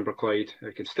Greenock and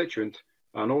Inverclyde constituent,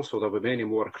 and also there will be many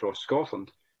more across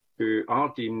Scotland who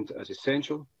are deemed as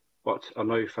essential but are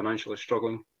now financially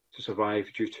struggling to survive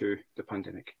due to the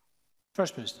pandemic?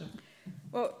 First Minister.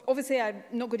 Well, obviously, I'm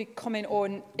not going to comment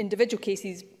on individual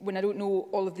cases when I don't know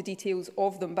all of the details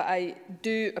of them, but I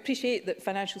do appreciate that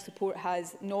financial support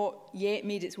has not yet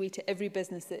made its way to every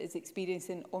business that is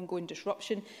experiencing ongoing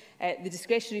disruption. The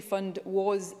discretionary fund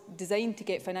was designed to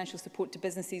get financial support to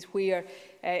businesses where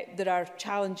there are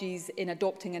challenges in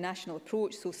adopting a national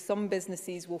approach. So some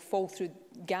businesses will fall through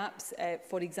gaps,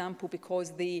 for example,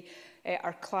 because they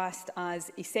are classed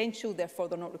as essential, therefore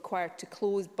they're not required to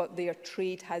close, but their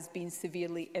trade has been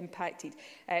severely impacted.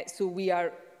 So we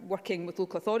are working with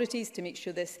local authorities to make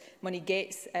sure this money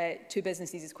gets to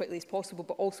businesses as quickly as possible,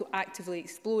 but also actively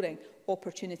exploring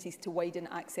opportunities to widen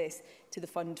access to the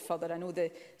fund further. I know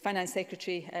the Finance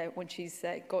Secretary, once she's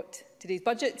got today's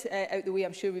budget out the way,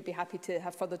 I'm sure we'd be happy to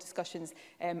have further discussions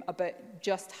about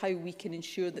just how we can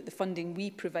ensure that the funding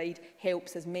we provide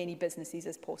helps as many businesses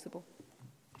as possible.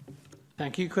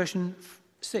 Thank you. Question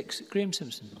 6, Graham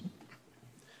Simpson.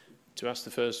 To ask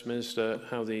the First Minister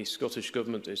how the Scottish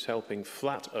Government is helping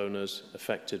flat owners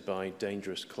affected by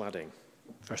dangerous cladding.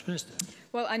 First Minister.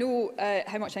 Well, I know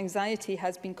how much anxiety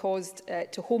has been caused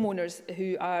to homeowners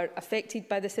who are affected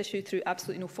by this issue through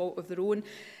absolutely no fault of their own.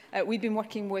 We've been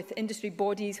working with industry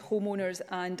bodies, homeowners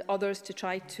and others to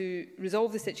try to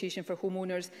resolve the situation for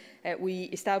homeowners. We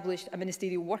established a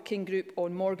ministerial working group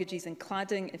on mortgages and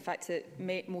cladding. In fact, it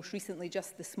met most recently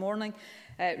just this morning.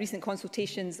 Recent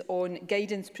consultations on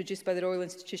guidance produced by the Royal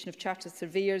Institution of Chartered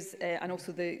Surveyors and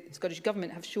also the Scottish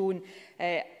Government have shown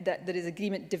that there is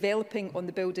agreement developing on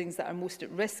the buildings that are most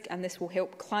at risk, and this will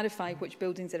help clarify which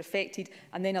buildings are affected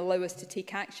and then allow us to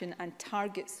take action and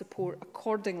target support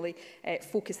accordingly,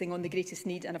 focusing on the greatest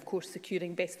need and, of course,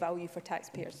 securing best value for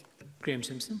taxpayers. Graham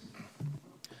Simpson.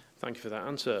 Thank you for that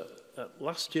answer.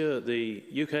 Last year, the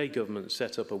UK Government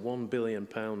set up a £1 billion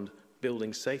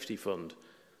building safety fund.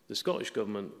 The Scottish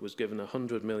Government was given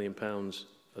 £100 million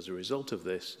as a result of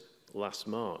this last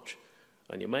March.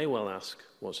 And you may well ask,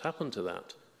 what's happened to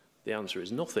that? The answer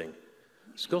is nothing.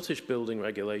 Scottish building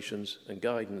regulations and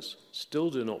guidance still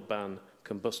do not ban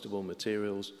combustible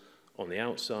materials on the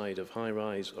outside of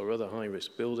high-rise or other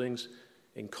high-risk buildings,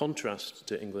 in contrast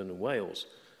to England and Wales.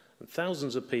 And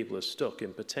thousands of people are stuck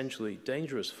in potentially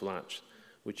dangerous flats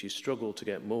which you struggle to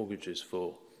get mortgages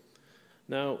for.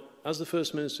 Now, as the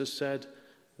First Minister said,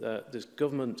 this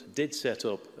government did set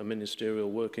up a ministerial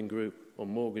working group on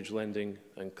mortgage lending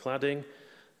and cladding.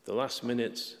 The last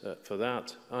minutes for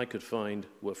that I could find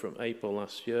were from April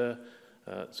last year,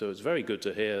 so it's very good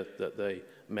to hear that they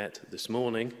met this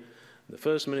morning. The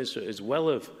First Minister is well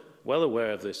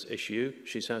aware of this issue.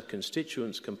 She's had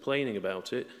constituents complaining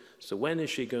about it. So when is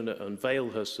she going to unveil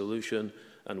her solution,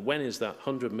 and when is that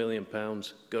 £100 million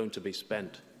going to be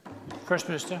spent? First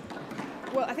Minister.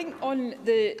 Well, I think on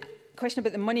the question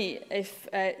about the money, if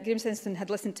Graham Simpson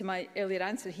had listened to my earlier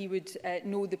answer, he would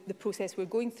know the process we're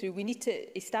going through. We need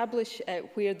to establish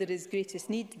where there is greatest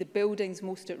need, the buildings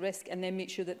most at risk, and then make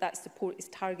sure that that support is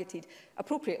targeted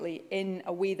appropriately in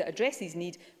a way that addresses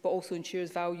need, but also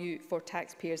ensures value for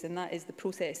taxpayers. And that is the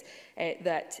process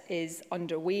that is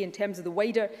underway. In terms of the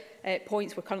wider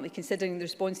points, we're currently considering the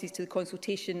responses to the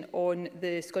consultation on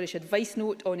the Scottish Advice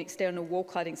Note on external wall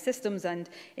cladding systems and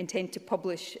intend to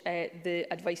publish the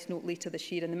advice note later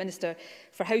this year, and the Minister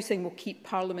for Housing will keep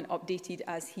Parliament updated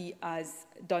as he has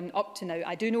done up to now.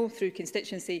 I do know through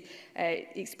constituency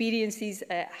experiences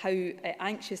how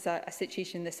anxious a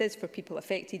situation this is for people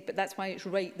affected, but that's why it's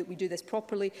right that we do this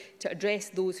properly to address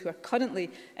those who are currently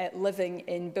living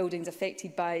in buildings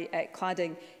affected by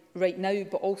cladding right now,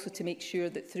 but also to make sure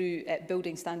that through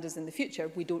building standards in the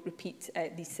future we don't repeat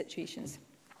these situations.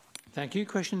 Thank you.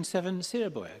 Question 7, Sarah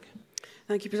Boyack.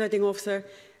 Thank you, Presiding Officer.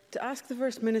 To ask the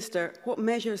First Minister what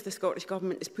measures the Scottish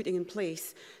Government is putting in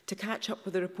place to catch up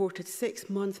with the reported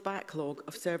 6-month backlog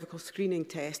of cervical screening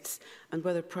tests, and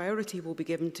whether priority will be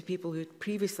given to people who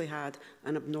previously had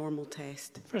an abnormal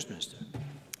test. First Minister.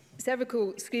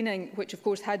 Cervical screening, which of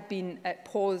course had been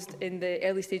paused in the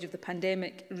early stage of the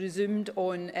pandemic, resumed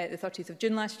on the 30th of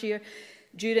June last year.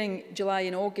 During July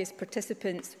and August,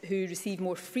 participants who received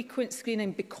more frequent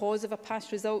screening because of a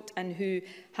past result and who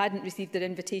hadn't received their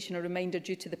invitation or reminder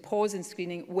due to the pause in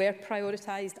screening were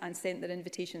prioritised and sent their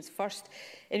invitations first.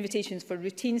 Invitations for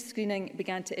routine screening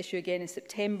began to issue again in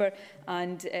September,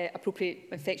 and appropriate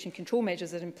infection control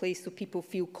measures are in place so people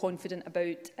feel confident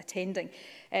about attending.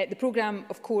 The programme,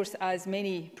 of course, as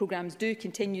many programmes do,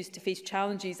 continues to face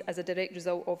challenges as a direct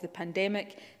result of the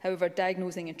pandemic. However,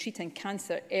 diagnosing and treating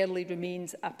cancer early remains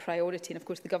a priority. And of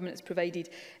course, the Government has provided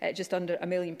just under £1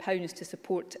 million to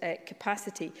support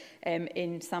capacity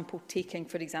in sample taking,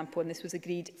 for example. And this was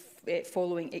agreed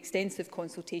following extensive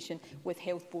consultation with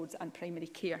health boards and primary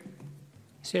care.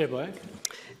 Sarah Boyack.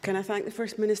 Can I thank the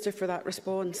First Minister for that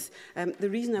response? The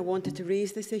reason I wanted to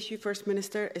raise this issue, First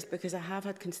Minister, is because I have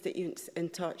had constituents in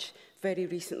touch very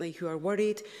recently who are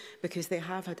worried because they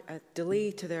have had a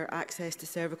delay to their access to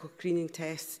cervical screening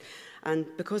tests, and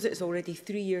because it's already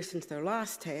 3 years since their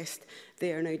last test,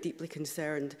 they are now deeply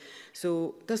concerned.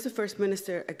 So does the First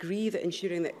Minister agree that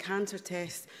ensuring that cancer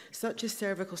tests, such as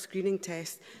cervical screening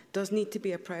tests, does need to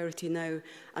be a priority now,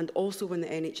 and also when the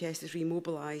NHS is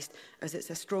remobilised, as it's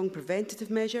a strong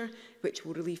preventative measure measure, which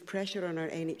will relieve pressure on our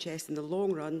NHS in the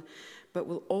long run, but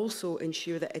will also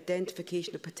ensure that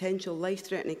identification of potential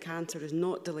life-threatening cancer is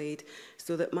not delayed,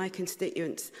 so that my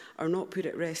constituents are not put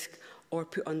at risk or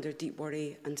put under deep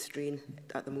worry and strain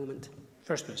at the moment.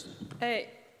 First Minister.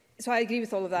 So I agree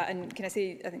with all of that, and can I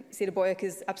say, I think Sarah Boyack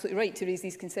is absolutely right to raise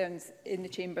these concerns in the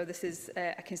Chamber. This is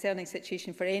a concerning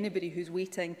situation for anybody who's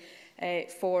waiting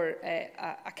for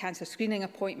a cancer screening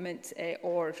appointment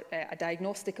or a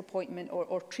diagnostic appointment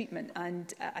or treatment,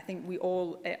 and I think we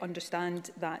all understand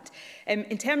that.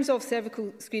 In terms of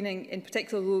cervical screening in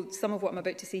particular, though, some of what I'm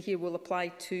about to say here will apply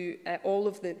to all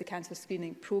of the cancer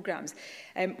screening programmes.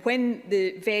 When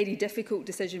the very difficult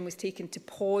decision was taken to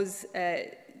pause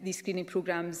these screening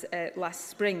programmes last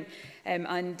spring,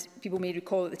 and people may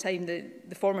recall at the time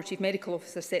the former Chief Medical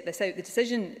Officer set this out. The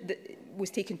decision that was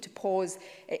taken to pause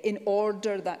in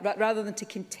order that, rather than to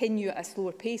continue at a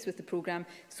slower pace with the programme,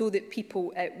 so that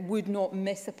people would not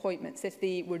miss appointments. If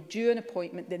they were due an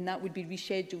appointment, then that would be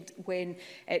rescheduled when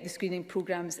the screening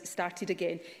programmes started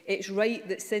again. It's right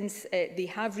that since they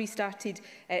have restarted,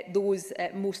 those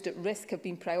most at risk have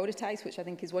been prioritised, which I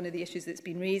think is one of the issues that's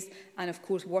been raised, and of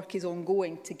course work is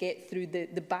ongoing to get through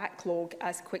the backlog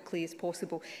as quickly as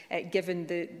possible, given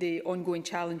the ongoing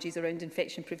challenges around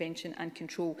infection prevention and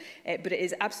control. But it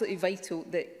is absolutely vital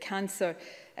that cancer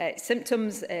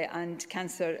symptoms and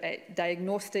cancer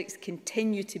diagnostics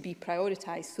continue to be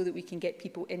prioritised so that we can get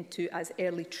people into as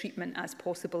early treatment as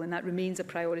possible, and that remains a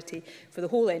priority for the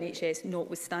whole NHS,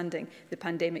 notwithstanding the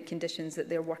pandemic conditions that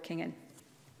they're working in.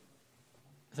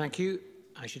 Thank you.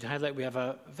 I should highlight we have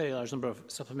a very large number of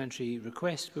supplementary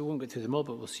requests. We won't get through them all,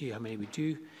 but we'll see how many we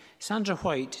do. Sandra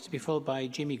White, to be followed by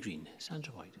Jamie Green.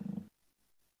 Sandra White.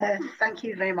 Thank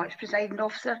you very much, Presiding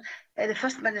Officer. The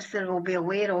First Minister will be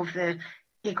aware of the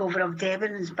takeover of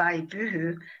Debenhams by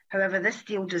Boohoo. However, this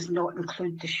deal does not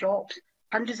include the shops.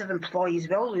 Hundreds of employees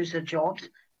will lose their jobs,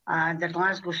 and the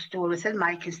Glasgow store within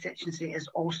my constituency is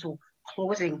also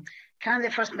closing. Can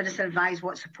the First Minister advise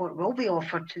what support will be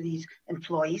offered to these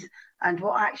employees, and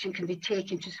what action can be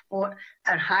taken to support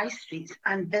our high streets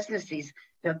and businesses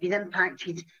who have been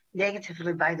impacted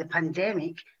negatively by the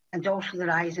pandemic, and also the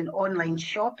rise in online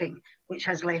shopping, which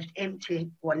has left empty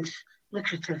once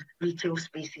lucrative retail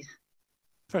spaces?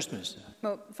 First Minister.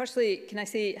 Well, firstly, can I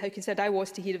say how concerned I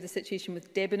was to hear of the situation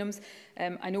with Debenhams.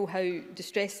 I know how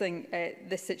distressing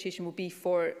this situation will be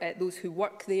for those who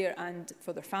work there and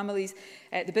for their families.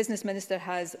 The Business Minister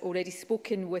has already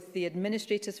spoken with the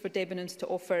administrators for Debenhams to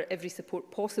offer every support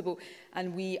possible,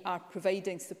 and we are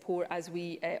providing support, as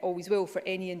we always will, for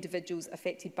any individuals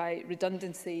affected by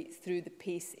redundancy through the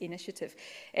PACE initiative.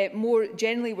 More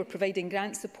generally, we're providing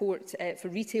grant support for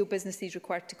retail businesses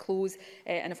required to close,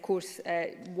 and of course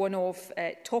one-off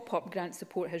top-up grant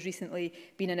support has recently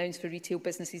been announced for retail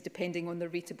businesses depending on their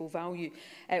rateable value.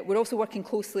 We're also working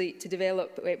closely to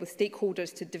develop with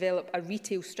stakeholders to develop a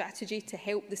retail strategy to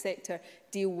help the sector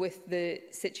deal with the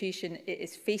situation it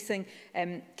is facing.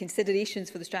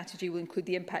 Considerations for the strategy will include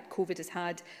the impact COVID has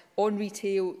had on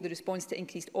retail, the response to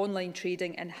increased online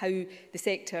trading, and how the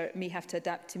sector may have to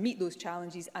adapt to meet those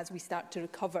challenges as we start to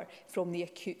recover from the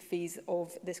acute phase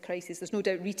of this crisis. There's no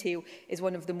doubt retail is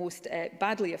one of the most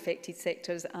badly affected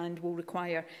sectors and will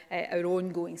require our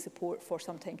ongoing support for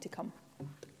some time to come.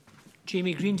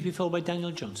 Jamie Green, to be followed by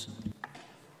Daniel Johnson.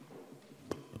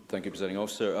 Thank you, Presiding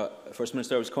Officer. First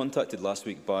Minister, I was contacted last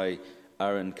week by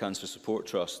Arran Cancer Support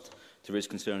Trust to raise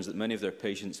concerns that many of their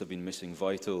patients have been missing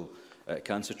vital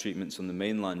cancer treatments on the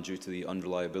mainland due to the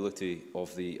unreliability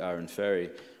of the Arran ferry.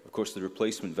 Of course, the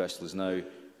replacement vessel is now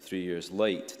 3 years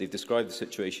late. They've described the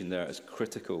situation there as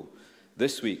critical.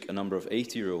 This week, a number of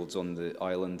 80-year-olds on the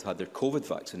island had their COVID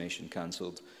vaccination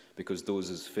cancelled because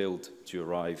doses failed to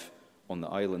arrive on the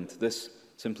island. This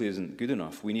simply isn't good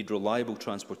enough. We need reliable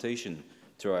transportation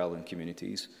to our island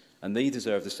communities, and they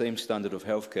deserve the same standard of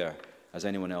healthcare as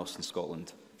anyone else in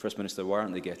Scotland. First Minister, why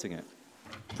aren't they getting it?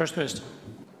 First Minister.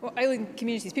 Well, island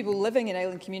communities, people living in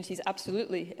island communities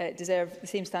absolutely deserve the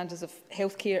same standards of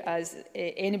healthcare as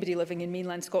anybody living in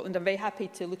mainland Scotland. I'm very happy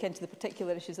to look into the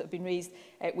particular issues that have been raised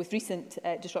with recent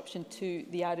disruption to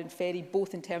the Arran ferry,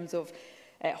 both in terms of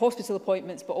hospital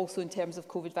appointments, but also in terms of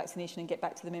COVID vaccination, and get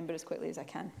back to the member as quickly as I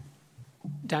can.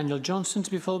 Daniel Johnson, to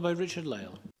be followed by Richard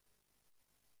Lyle.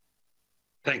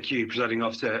 Thank you, Presiding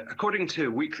Officer. According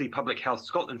to weekly Public Health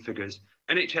Scotland figures,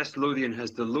 NHS Lothian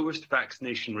has the lowest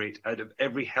vaccination rate out of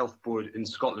every health board in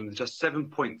Scotland, with just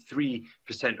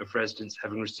 7.3% of residents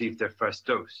having received their first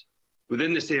dose.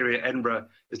 Within this area, Edinburgh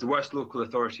is the worst local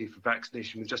authority for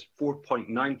vaccination, with just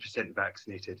 4.9%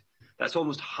 vaccinated. That's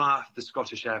almost half the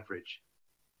Scottish average.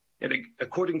 Yet,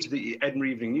 according to the Edinburgh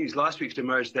Evening News, last week it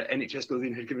emerged that NHS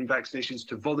Lothian had given vaccinations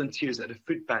to volunteers at a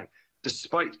food bank,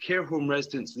 despite care home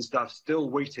residents and staff still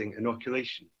waiting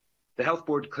inoculation. The Health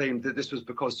Board claimed that this was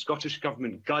because Scottish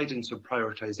Government guidance on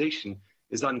prioritisation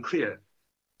is unclear.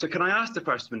 So can I ask the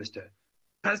First Minister,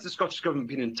 has the Scottish Government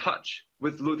been in touch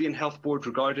with Lothian Health Board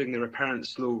regarding their apparent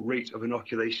slow rate of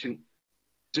inoculation?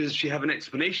 Does she have an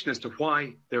explanation as to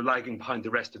why they're lagging behind the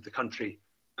rest of the country?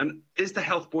 And is the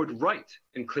Health Board right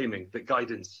in claiming that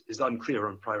guidance is unclear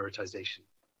on prioritisation?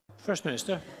 First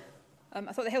Minister.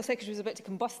 I thought the Health Secretary was about to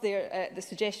combust there, the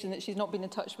suggestion that she's not been in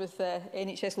touch with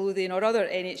NHS Lothian or other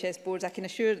NHS boards. I can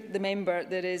assure the member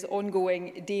there is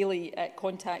ongoing daily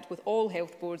contact with all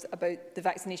health boards about the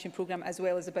vaccination programme as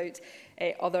well as about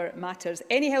other matters.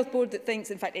 Any health board that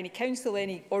thinks, in fact any council,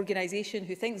 any organisation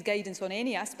who thinks guidance on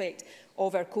any aspect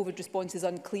of our COVID response is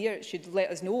unclear should let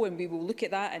us know, and we will look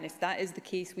at that, and if that is the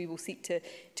case we will seek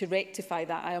to rectify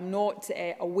that. I am not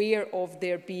aware of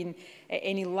there being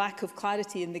any lack of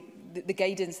clarity in the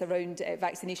guidance around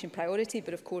vaccination priority,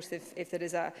 but of course if there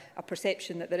is a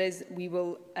perception that there is, we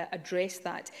will address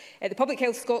that. The Public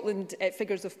Health Scotland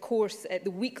figures, of course, the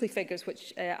weekly figures,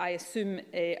 which I assume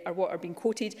are what are being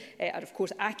quoted, are of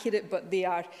course accurate, but they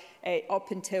are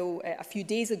up until a few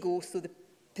days ago, so the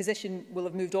position will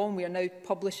have moved on. We are now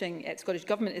publishing, the Scottish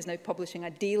Government is now publishing a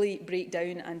daily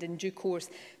breakdown, and in due course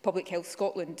Public Health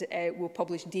Scotland will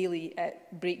publish daily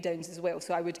breakdowns as well.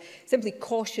 So I would simply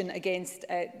caution against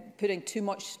putting too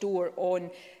much store on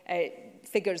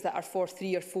figures that are for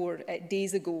 3 or 4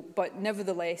 days ago. But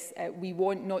nevertheless, we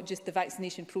want not just the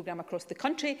vaccination programme across the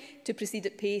country to proceed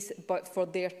at pace, but for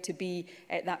there to be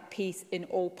that pace in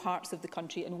all parts of the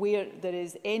country. And where there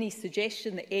is any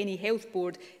suggestion that any health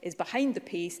board is behind the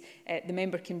pace, the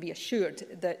member can be assured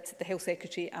that the Health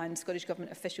Secretary and Scottish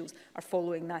Government officials are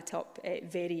following that up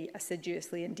very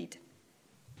assiduously indeed.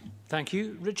 Thank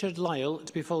you. Richard Lyle,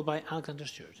 to be followed by Alexander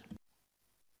Stewart.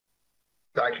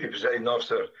 Thank you, Presiding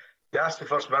Officer. To ask the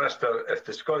First Minister if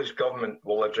the Scottish Government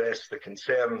will address the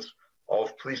concerns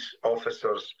of police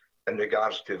officers in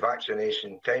regards to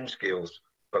vaccination timescales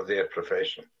for their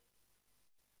profession.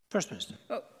 First Minister.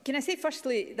 Well, can I say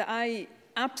firstly that I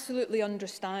absolutely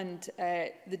understand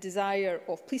the desire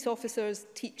of police officers,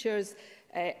 teachers,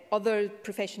 other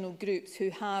professional groups who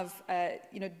have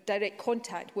direct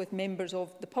contact with members of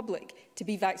the public to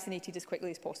be vaccinated as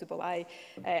quickly as possible. I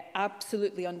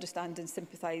absolutely understand and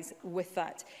sympathise with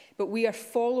that. But we are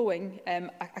following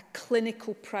a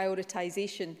clinical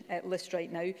prioritisation list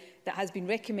right now that has been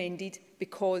recommended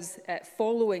because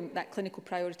following that clinical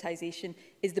prioritisation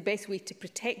is the best way to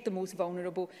protect the most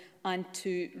vulnerable and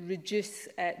to reduce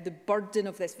the burden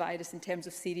of this virus in terms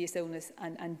of serious illness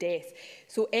and death.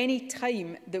 So any time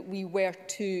that we were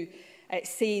to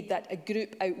say that a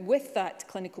group out with that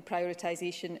clinical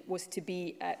prioritisation was to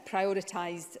be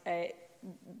prioritised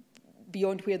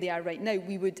beyond where they are right now,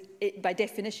 we would, by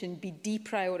definition, be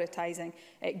deprioritising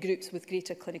groups with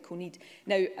greater clinical need.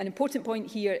 Now, an important point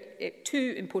here,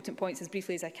 2 important points as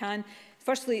briefly as I can.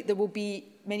 Firstly, there will be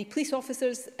many police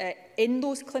officers in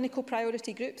those clinical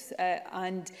priority groups,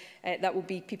 and that will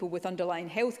be people with underlying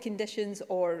health conditions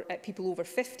or people over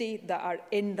 50 that are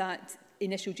in that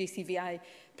initial JCVI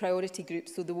priority group.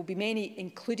 So there will be many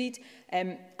included.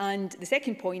 And the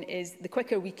second point is the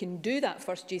quicker we can do that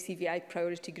first JCVI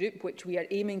priority group, which we are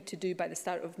aiming to do by the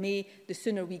start of May, the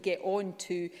sooner we get on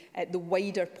to the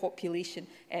wider population.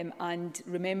 And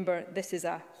remember, this is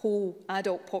a whole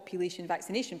adult population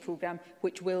vaccination programme,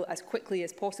 which will, as quickly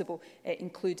as possible,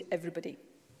 include everybody.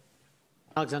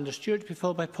 Alexander Stewart, to be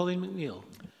followed by Pauline McNeill.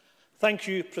 Thank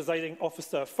you, Presiding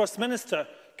Officer. First Minister,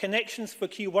 connections for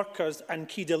key workers and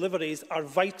key deliveries are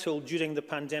vital during the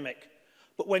pandemic.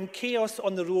 But when chaos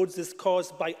on the roads is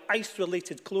caused by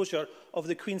ice-related closure of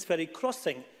the Queensferry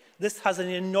crossing, this has an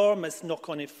enormous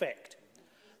knock-on effect.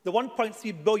 The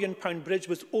 £1.3 billion bridge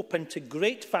was opened to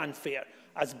great fanfare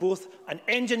as both an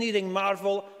engineering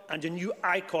marvel and a new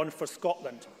icon for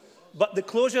Scotland. But the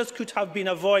closures could have been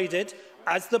avoided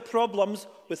as the problems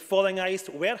with falling ice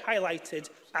were highlighted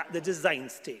at the design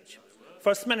stage.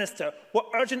 First Minister, what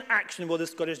urgent action will the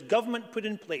Scottish Government put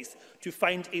in place to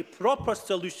find a proper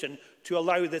solution to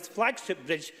allow this flagship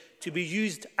bridge to be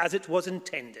used as it was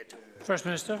intended? First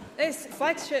Minister. This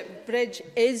flagship bridge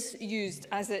is used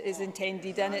as it is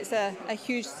intended, and it's a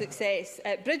huge success.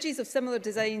 Bridges of similar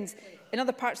designs in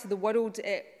other parts of the world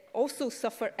also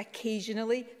suffer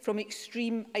occasionally from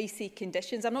extreme icy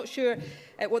conditions. I'm not sure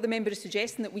what the member is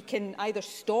suggesting, that we can either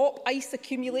stop ice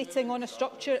accumulating on a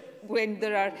structure when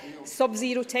there are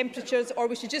sub-zero temperatures, or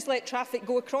we should just let traffic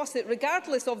go across it,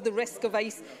 regardless of the risk of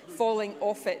ice falling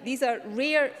off it. These are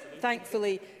rare,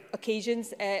 thankfully,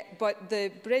 occasions, but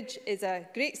the bridge is a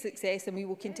great success, and we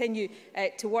will continue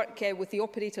to work with the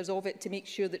operators of it to make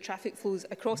sure that traffic flows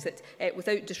across it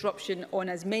without disruption on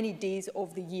as many days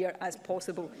of the year as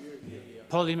possible.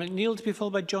 Pauline McNeill, to be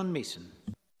followed by John Mason.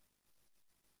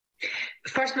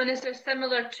 First Minister,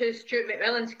 similar to Stuart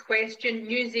McMillan's question,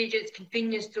 newsagents,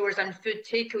 convenience stores and food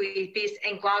takeaways based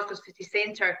in Glasgow city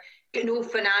centre get no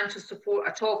financial support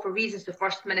at all for reasons the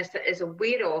First Minister is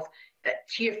aware of, that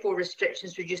Tier 4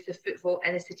 restrictions reduce the footfall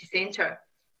in the city centre.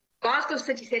 Glasgow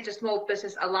City Centre Small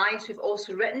Business Alliance, who've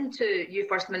also written to you,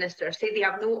 First Minister, say they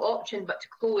have no option but to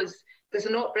close because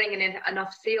they're not bringing in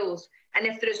enough sales, and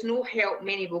if there is no help,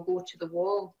 many will go to the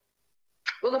wall.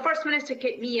 Will the First Minister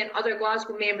keep me and other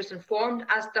Glasgow members informed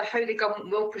as to how the Government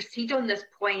will proceed on this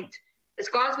point? As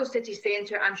Glasgow City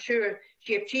Centre, I'm sure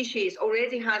she appreciates,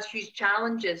 already has huge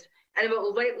challenges, and it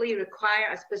will likely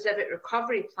require a specific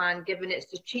recovery plan given its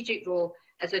strategic role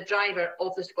as a driver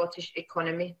of the Scottish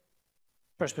economy.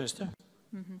 First Minister.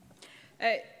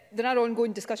 There are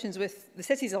ongoing discussions with the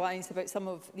Cities Alliance about some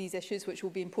of these issues, which will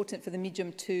be important for the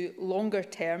medium to longer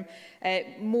term.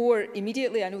 More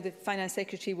immediately, I know the Finance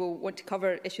Secretary will want to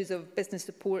cover issues of business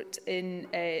support in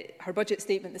her budget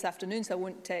statement this afternoon, so I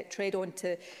won't tread on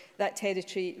to that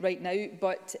territory right now.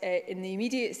 But in the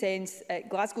immediate sense,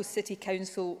 Glasgow City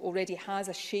Council already has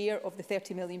a share of the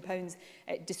 £30 million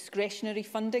discretionary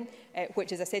funding,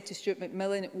 which, as I said to Stuart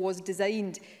McMillan, was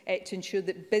designed to ensure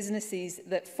that businesses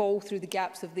that fall through the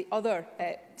gaps of the other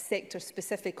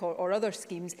sector-specific or other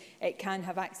schemes can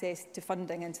have access to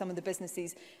funding. And some of the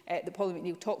businesses that Pauline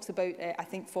McNeill talks about, I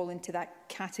think, fall into that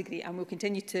category. And we'll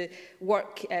continue to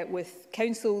work with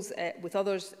councils, with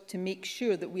others, to make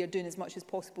sure that we are doing as much as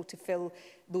possible to fill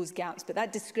those gaps. But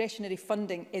that discretionary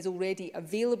funding is already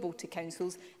available to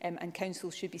councils, and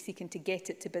councils should be seeking to get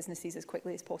it to businesses as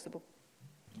quickly as possible.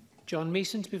 John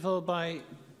Mason, to be followed by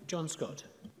John Scott.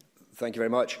 Thank you very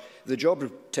much. The job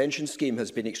retention scheme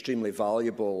has been extremely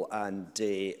valuable and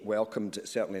welcomed,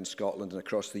 certainly in Scotland and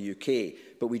across the UK,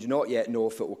 but we do not yet know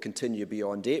if it will continue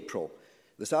beyond April.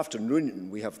 This afternoon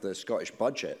we have the Scottish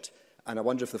budget, and I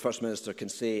wonder if the First Minister can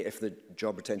say if the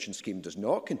job retention scheme does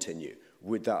not continue,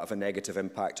 would that have a negative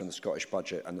impact on the Scottish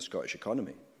budget and the Scottish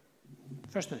economy?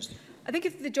 First Minister. I think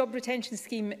if the job retention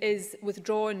scheme is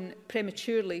withdrawn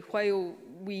prematurely, while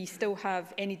we still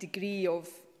have any degree of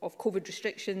COVID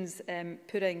restrictions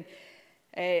putting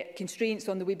constraints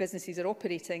on the way businesses are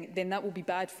operating, then that will be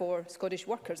bad for Scottish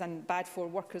workers and bad for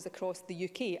workers across the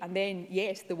UK. And then,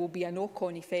 yes, there will be a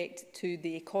knock-on effect to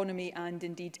the economy and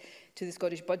indeed to the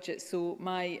Scottish budget. So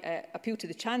my appeal to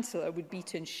the Chancellor would be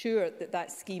to ensure that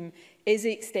that scheme is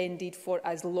extended for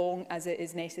as long as it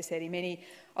is necessary. Many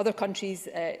other countries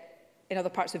in other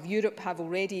parts of Europe have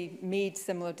already made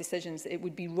similar decisions. It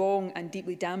would be wrong and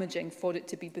deeply damaging for it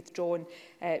to be withdrawn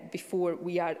before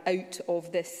we are out of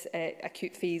this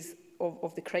acute phase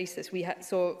of the crisis. We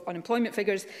saw unemployment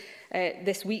figures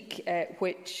this week,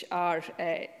 which are,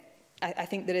 I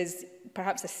think there is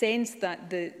perhaps a sense that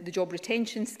the job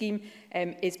retention scheme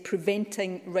is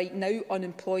preventing right now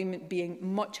unemployment being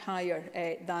much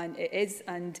higher than it is,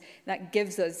 and that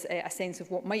gives us a sense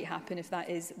of what might happen if that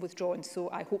is withdrawn. So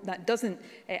I hope that doesn't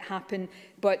happen,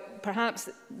 but perhaps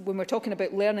when we're talking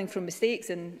about learning from mistakes,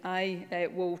 and I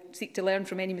will seek to learn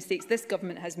from any mistakes this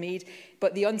government has made,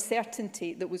 but the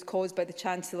uncertainty that was caused by the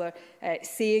Chancellor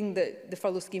saying that the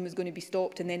furlough scheme was going to be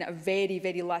stopped and then at a very,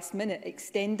 very last minute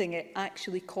extending it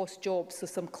actually cost jobs. So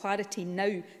some clarity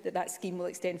now that that scheme will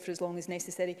extend for as long as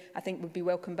necessary, I think would be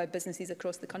welcomed by businesses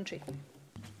across the country.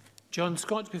 John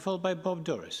Scott, to be followed by Bob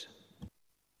Doris.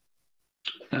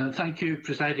 Thank you,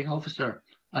 Presiding Officer.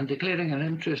 And declaring an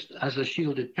interest as a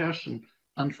shielded person,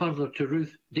 and further to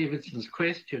Ruth Davidson's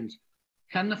questions,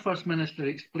 can the First Minister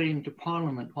explain to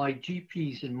Parliament why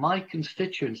GPs in my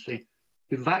constituency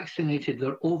who vaccinated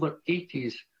their over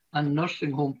 80s and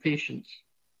nursing home patients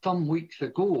some weeks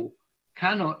ago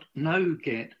cannot now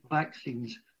get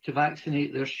vaccines to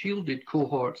vaccinate their shielded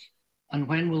cohorts, and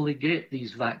when will they get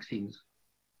these vaccines?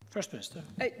 First Minister.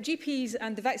 GPs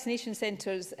and the vaccination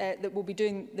centres that will be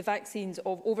doing the vaccines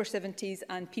of over 70s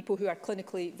and people who are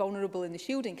clinically vulnerable in the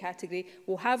shielding category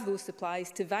will have those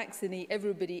supplies to vaccinate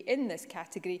everybody in this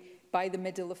category by the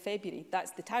middle of February.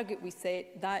 That's the target we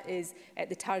set. That is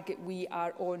the target we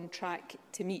are on track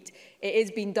to meet. It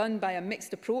is being done by a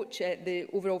mixed approach, the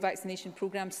overall vaccination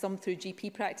programme, some through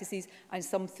GP practices and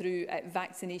some through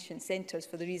vaccination centres,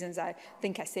 for the reasons I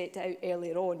think I set out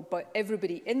earlier on. But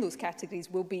everybody in those categories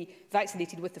will be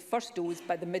vaccinated with the first dose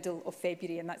by the middle of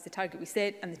February, and that's the target we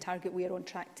set and the target we are on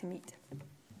track to meet.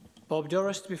 Bob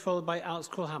Doris, to be followed by Alex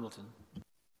Cole-Hamilton.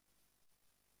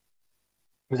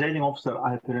 Presiding Officer,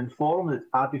 I have been informed that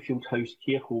Abbeyfield House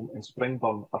Care Home in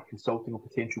Springburn are consulting on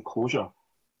potential closure,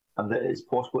 and that it is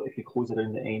possible it could close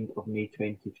around the end of May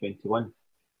 2021.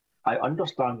 I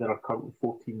understand there are currently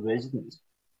 14 residents.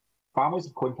 Families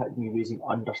have contacted me raising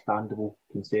understandable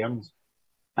concerns.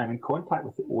 I am in contact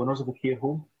with the owners of the care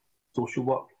home, social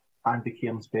work and the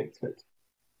care inspectorate.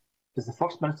 Does the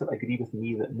First Minister agree with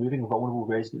me that moving vulnerable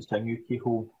residents to a new care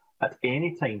home at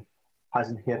any time has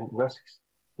inherent risks,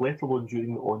 let alone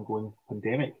during the ongoing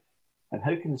pandemic? And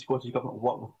how can the Scottish Government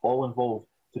work with all involved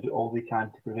to do all they can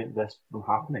to prevent this from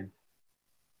happening?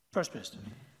 First Minister.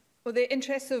 Well, the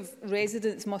interests of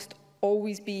residents must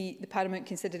always be the paramount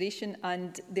consideration,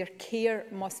 and their care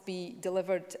must be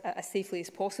delivered as safely as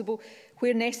possible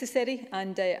where necessary.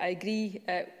 And I agree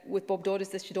with Bob Doris,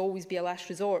 this should always be a last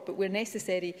resort, but where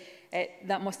necessary,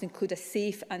 that must include a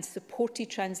safe and supported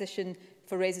transition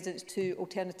for residents to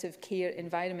alternative care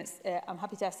environments. I'm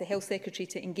happy to ask the Health Secretary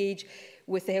to engage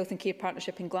with the Health and Care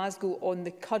Partnership in Glasgow on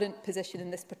the current position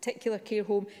in this particular care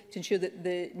home to ensure that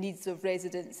the needs of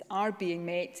residents are being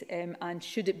met, and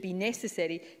should it be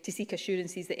necessary to seek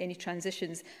assurances that any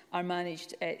transitions are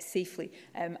managed safely.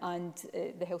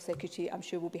 The Health Secretary, I'm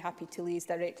sure, will be happy to liaise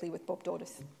directly with Bob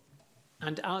Doris.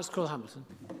 And Alex Cole-Hamilton.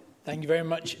 Thank you very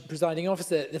much, Presiding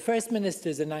Officer. The First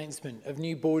Minister's announcement of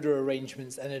new border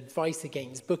arrangements and advice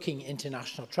against booking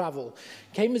international travel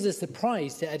came as a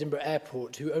surprise to Edinburgh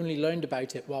Airport, who only learned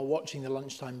about it while watching the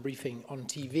lunchtime briefing on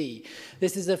TV.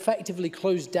 This has effectively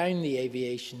closed down the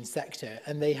aviation sector,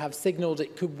 and they have signalled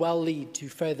it could well lead to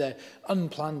further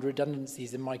unplanned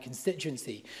redundancies in my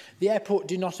constituency. The airport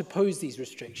do not oppose these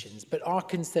restrictions, but are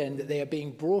concerned that they are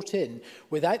being brought in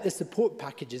without the support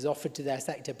packages offered to their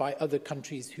sector by other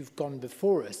countries who've gone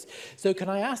before us. So can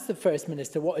I ask the First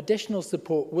Minister what additional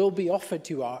support will be offered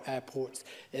to our airports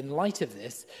in light of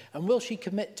this, and will she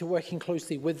commit to working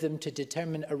closely with them to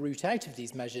determine a route out of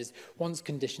these measures once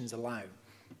conditions allow?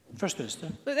 First Minister.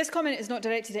 Look, this comment is not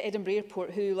directed at Edinburgh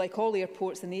Airport, who, like all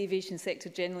airports in the aviation sector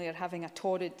generally, are having a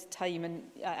torrid time. And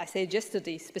I said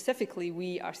yesterday, specifically,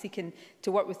 we are seeking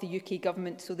to work with the UK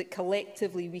Government so that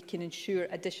collectively we can ensure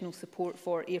additional support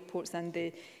for airports and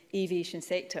the aviation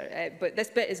sector. But this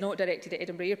bit is not directed at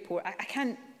Edinburgh Airport. I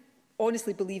can't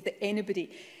honestly believe that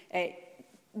anybody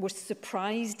was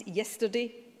surprised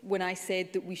yesterday when I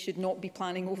said that we should not be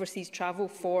planning overseas travel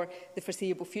for the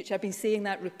foreseeable future. I've been saying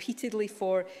that repeatedly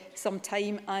for some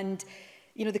time, and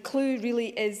you know, the clue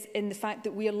really is in the fact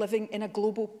that we are living in a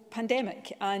global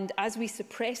pandemic. And as we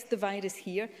suppress the virus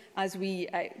here, as we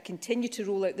continue to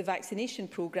roll out the vaccination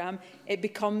programme, it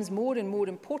becomes more and more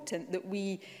important that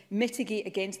we mitigate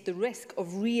against the risk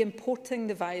of re-importing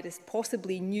the virus,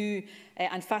 possibly new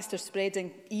and faster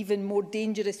spreading, even more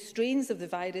dangerous strains of the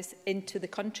virus into the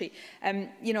country.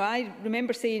 You know, I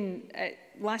remember saying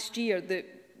last year that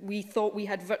we thought we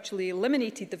had virtually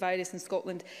eliminated the virus in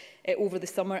Scotland over the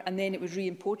summer, and then it was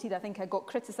re-imported. I think I got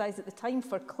criticised at the time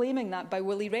for claiming that by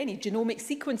Willie Rennie. Genomic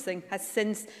sequencing has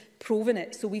since proven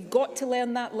it. So we've got to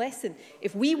learn that lesson.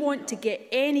 If we want to get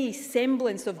any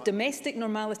semblance of domestic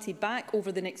normality back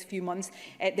over the next few months,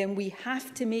 then we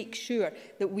have to make sure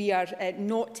that we are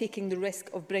not taking the risk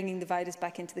of bringing the virus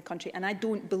back into the country. And I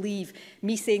don't believe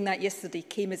me saying that yesterday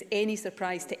came as any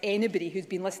surprise to anybody who's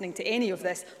been listening to any of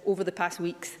this over the past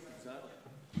weeks.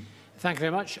 Thank you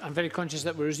very much. I'm very conscious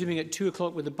that we're resuming at 2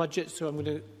 o'clock with the budget, so I'm going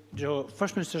to draw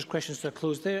First Minister's questions to a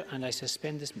close there, and I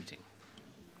suspend this meeting.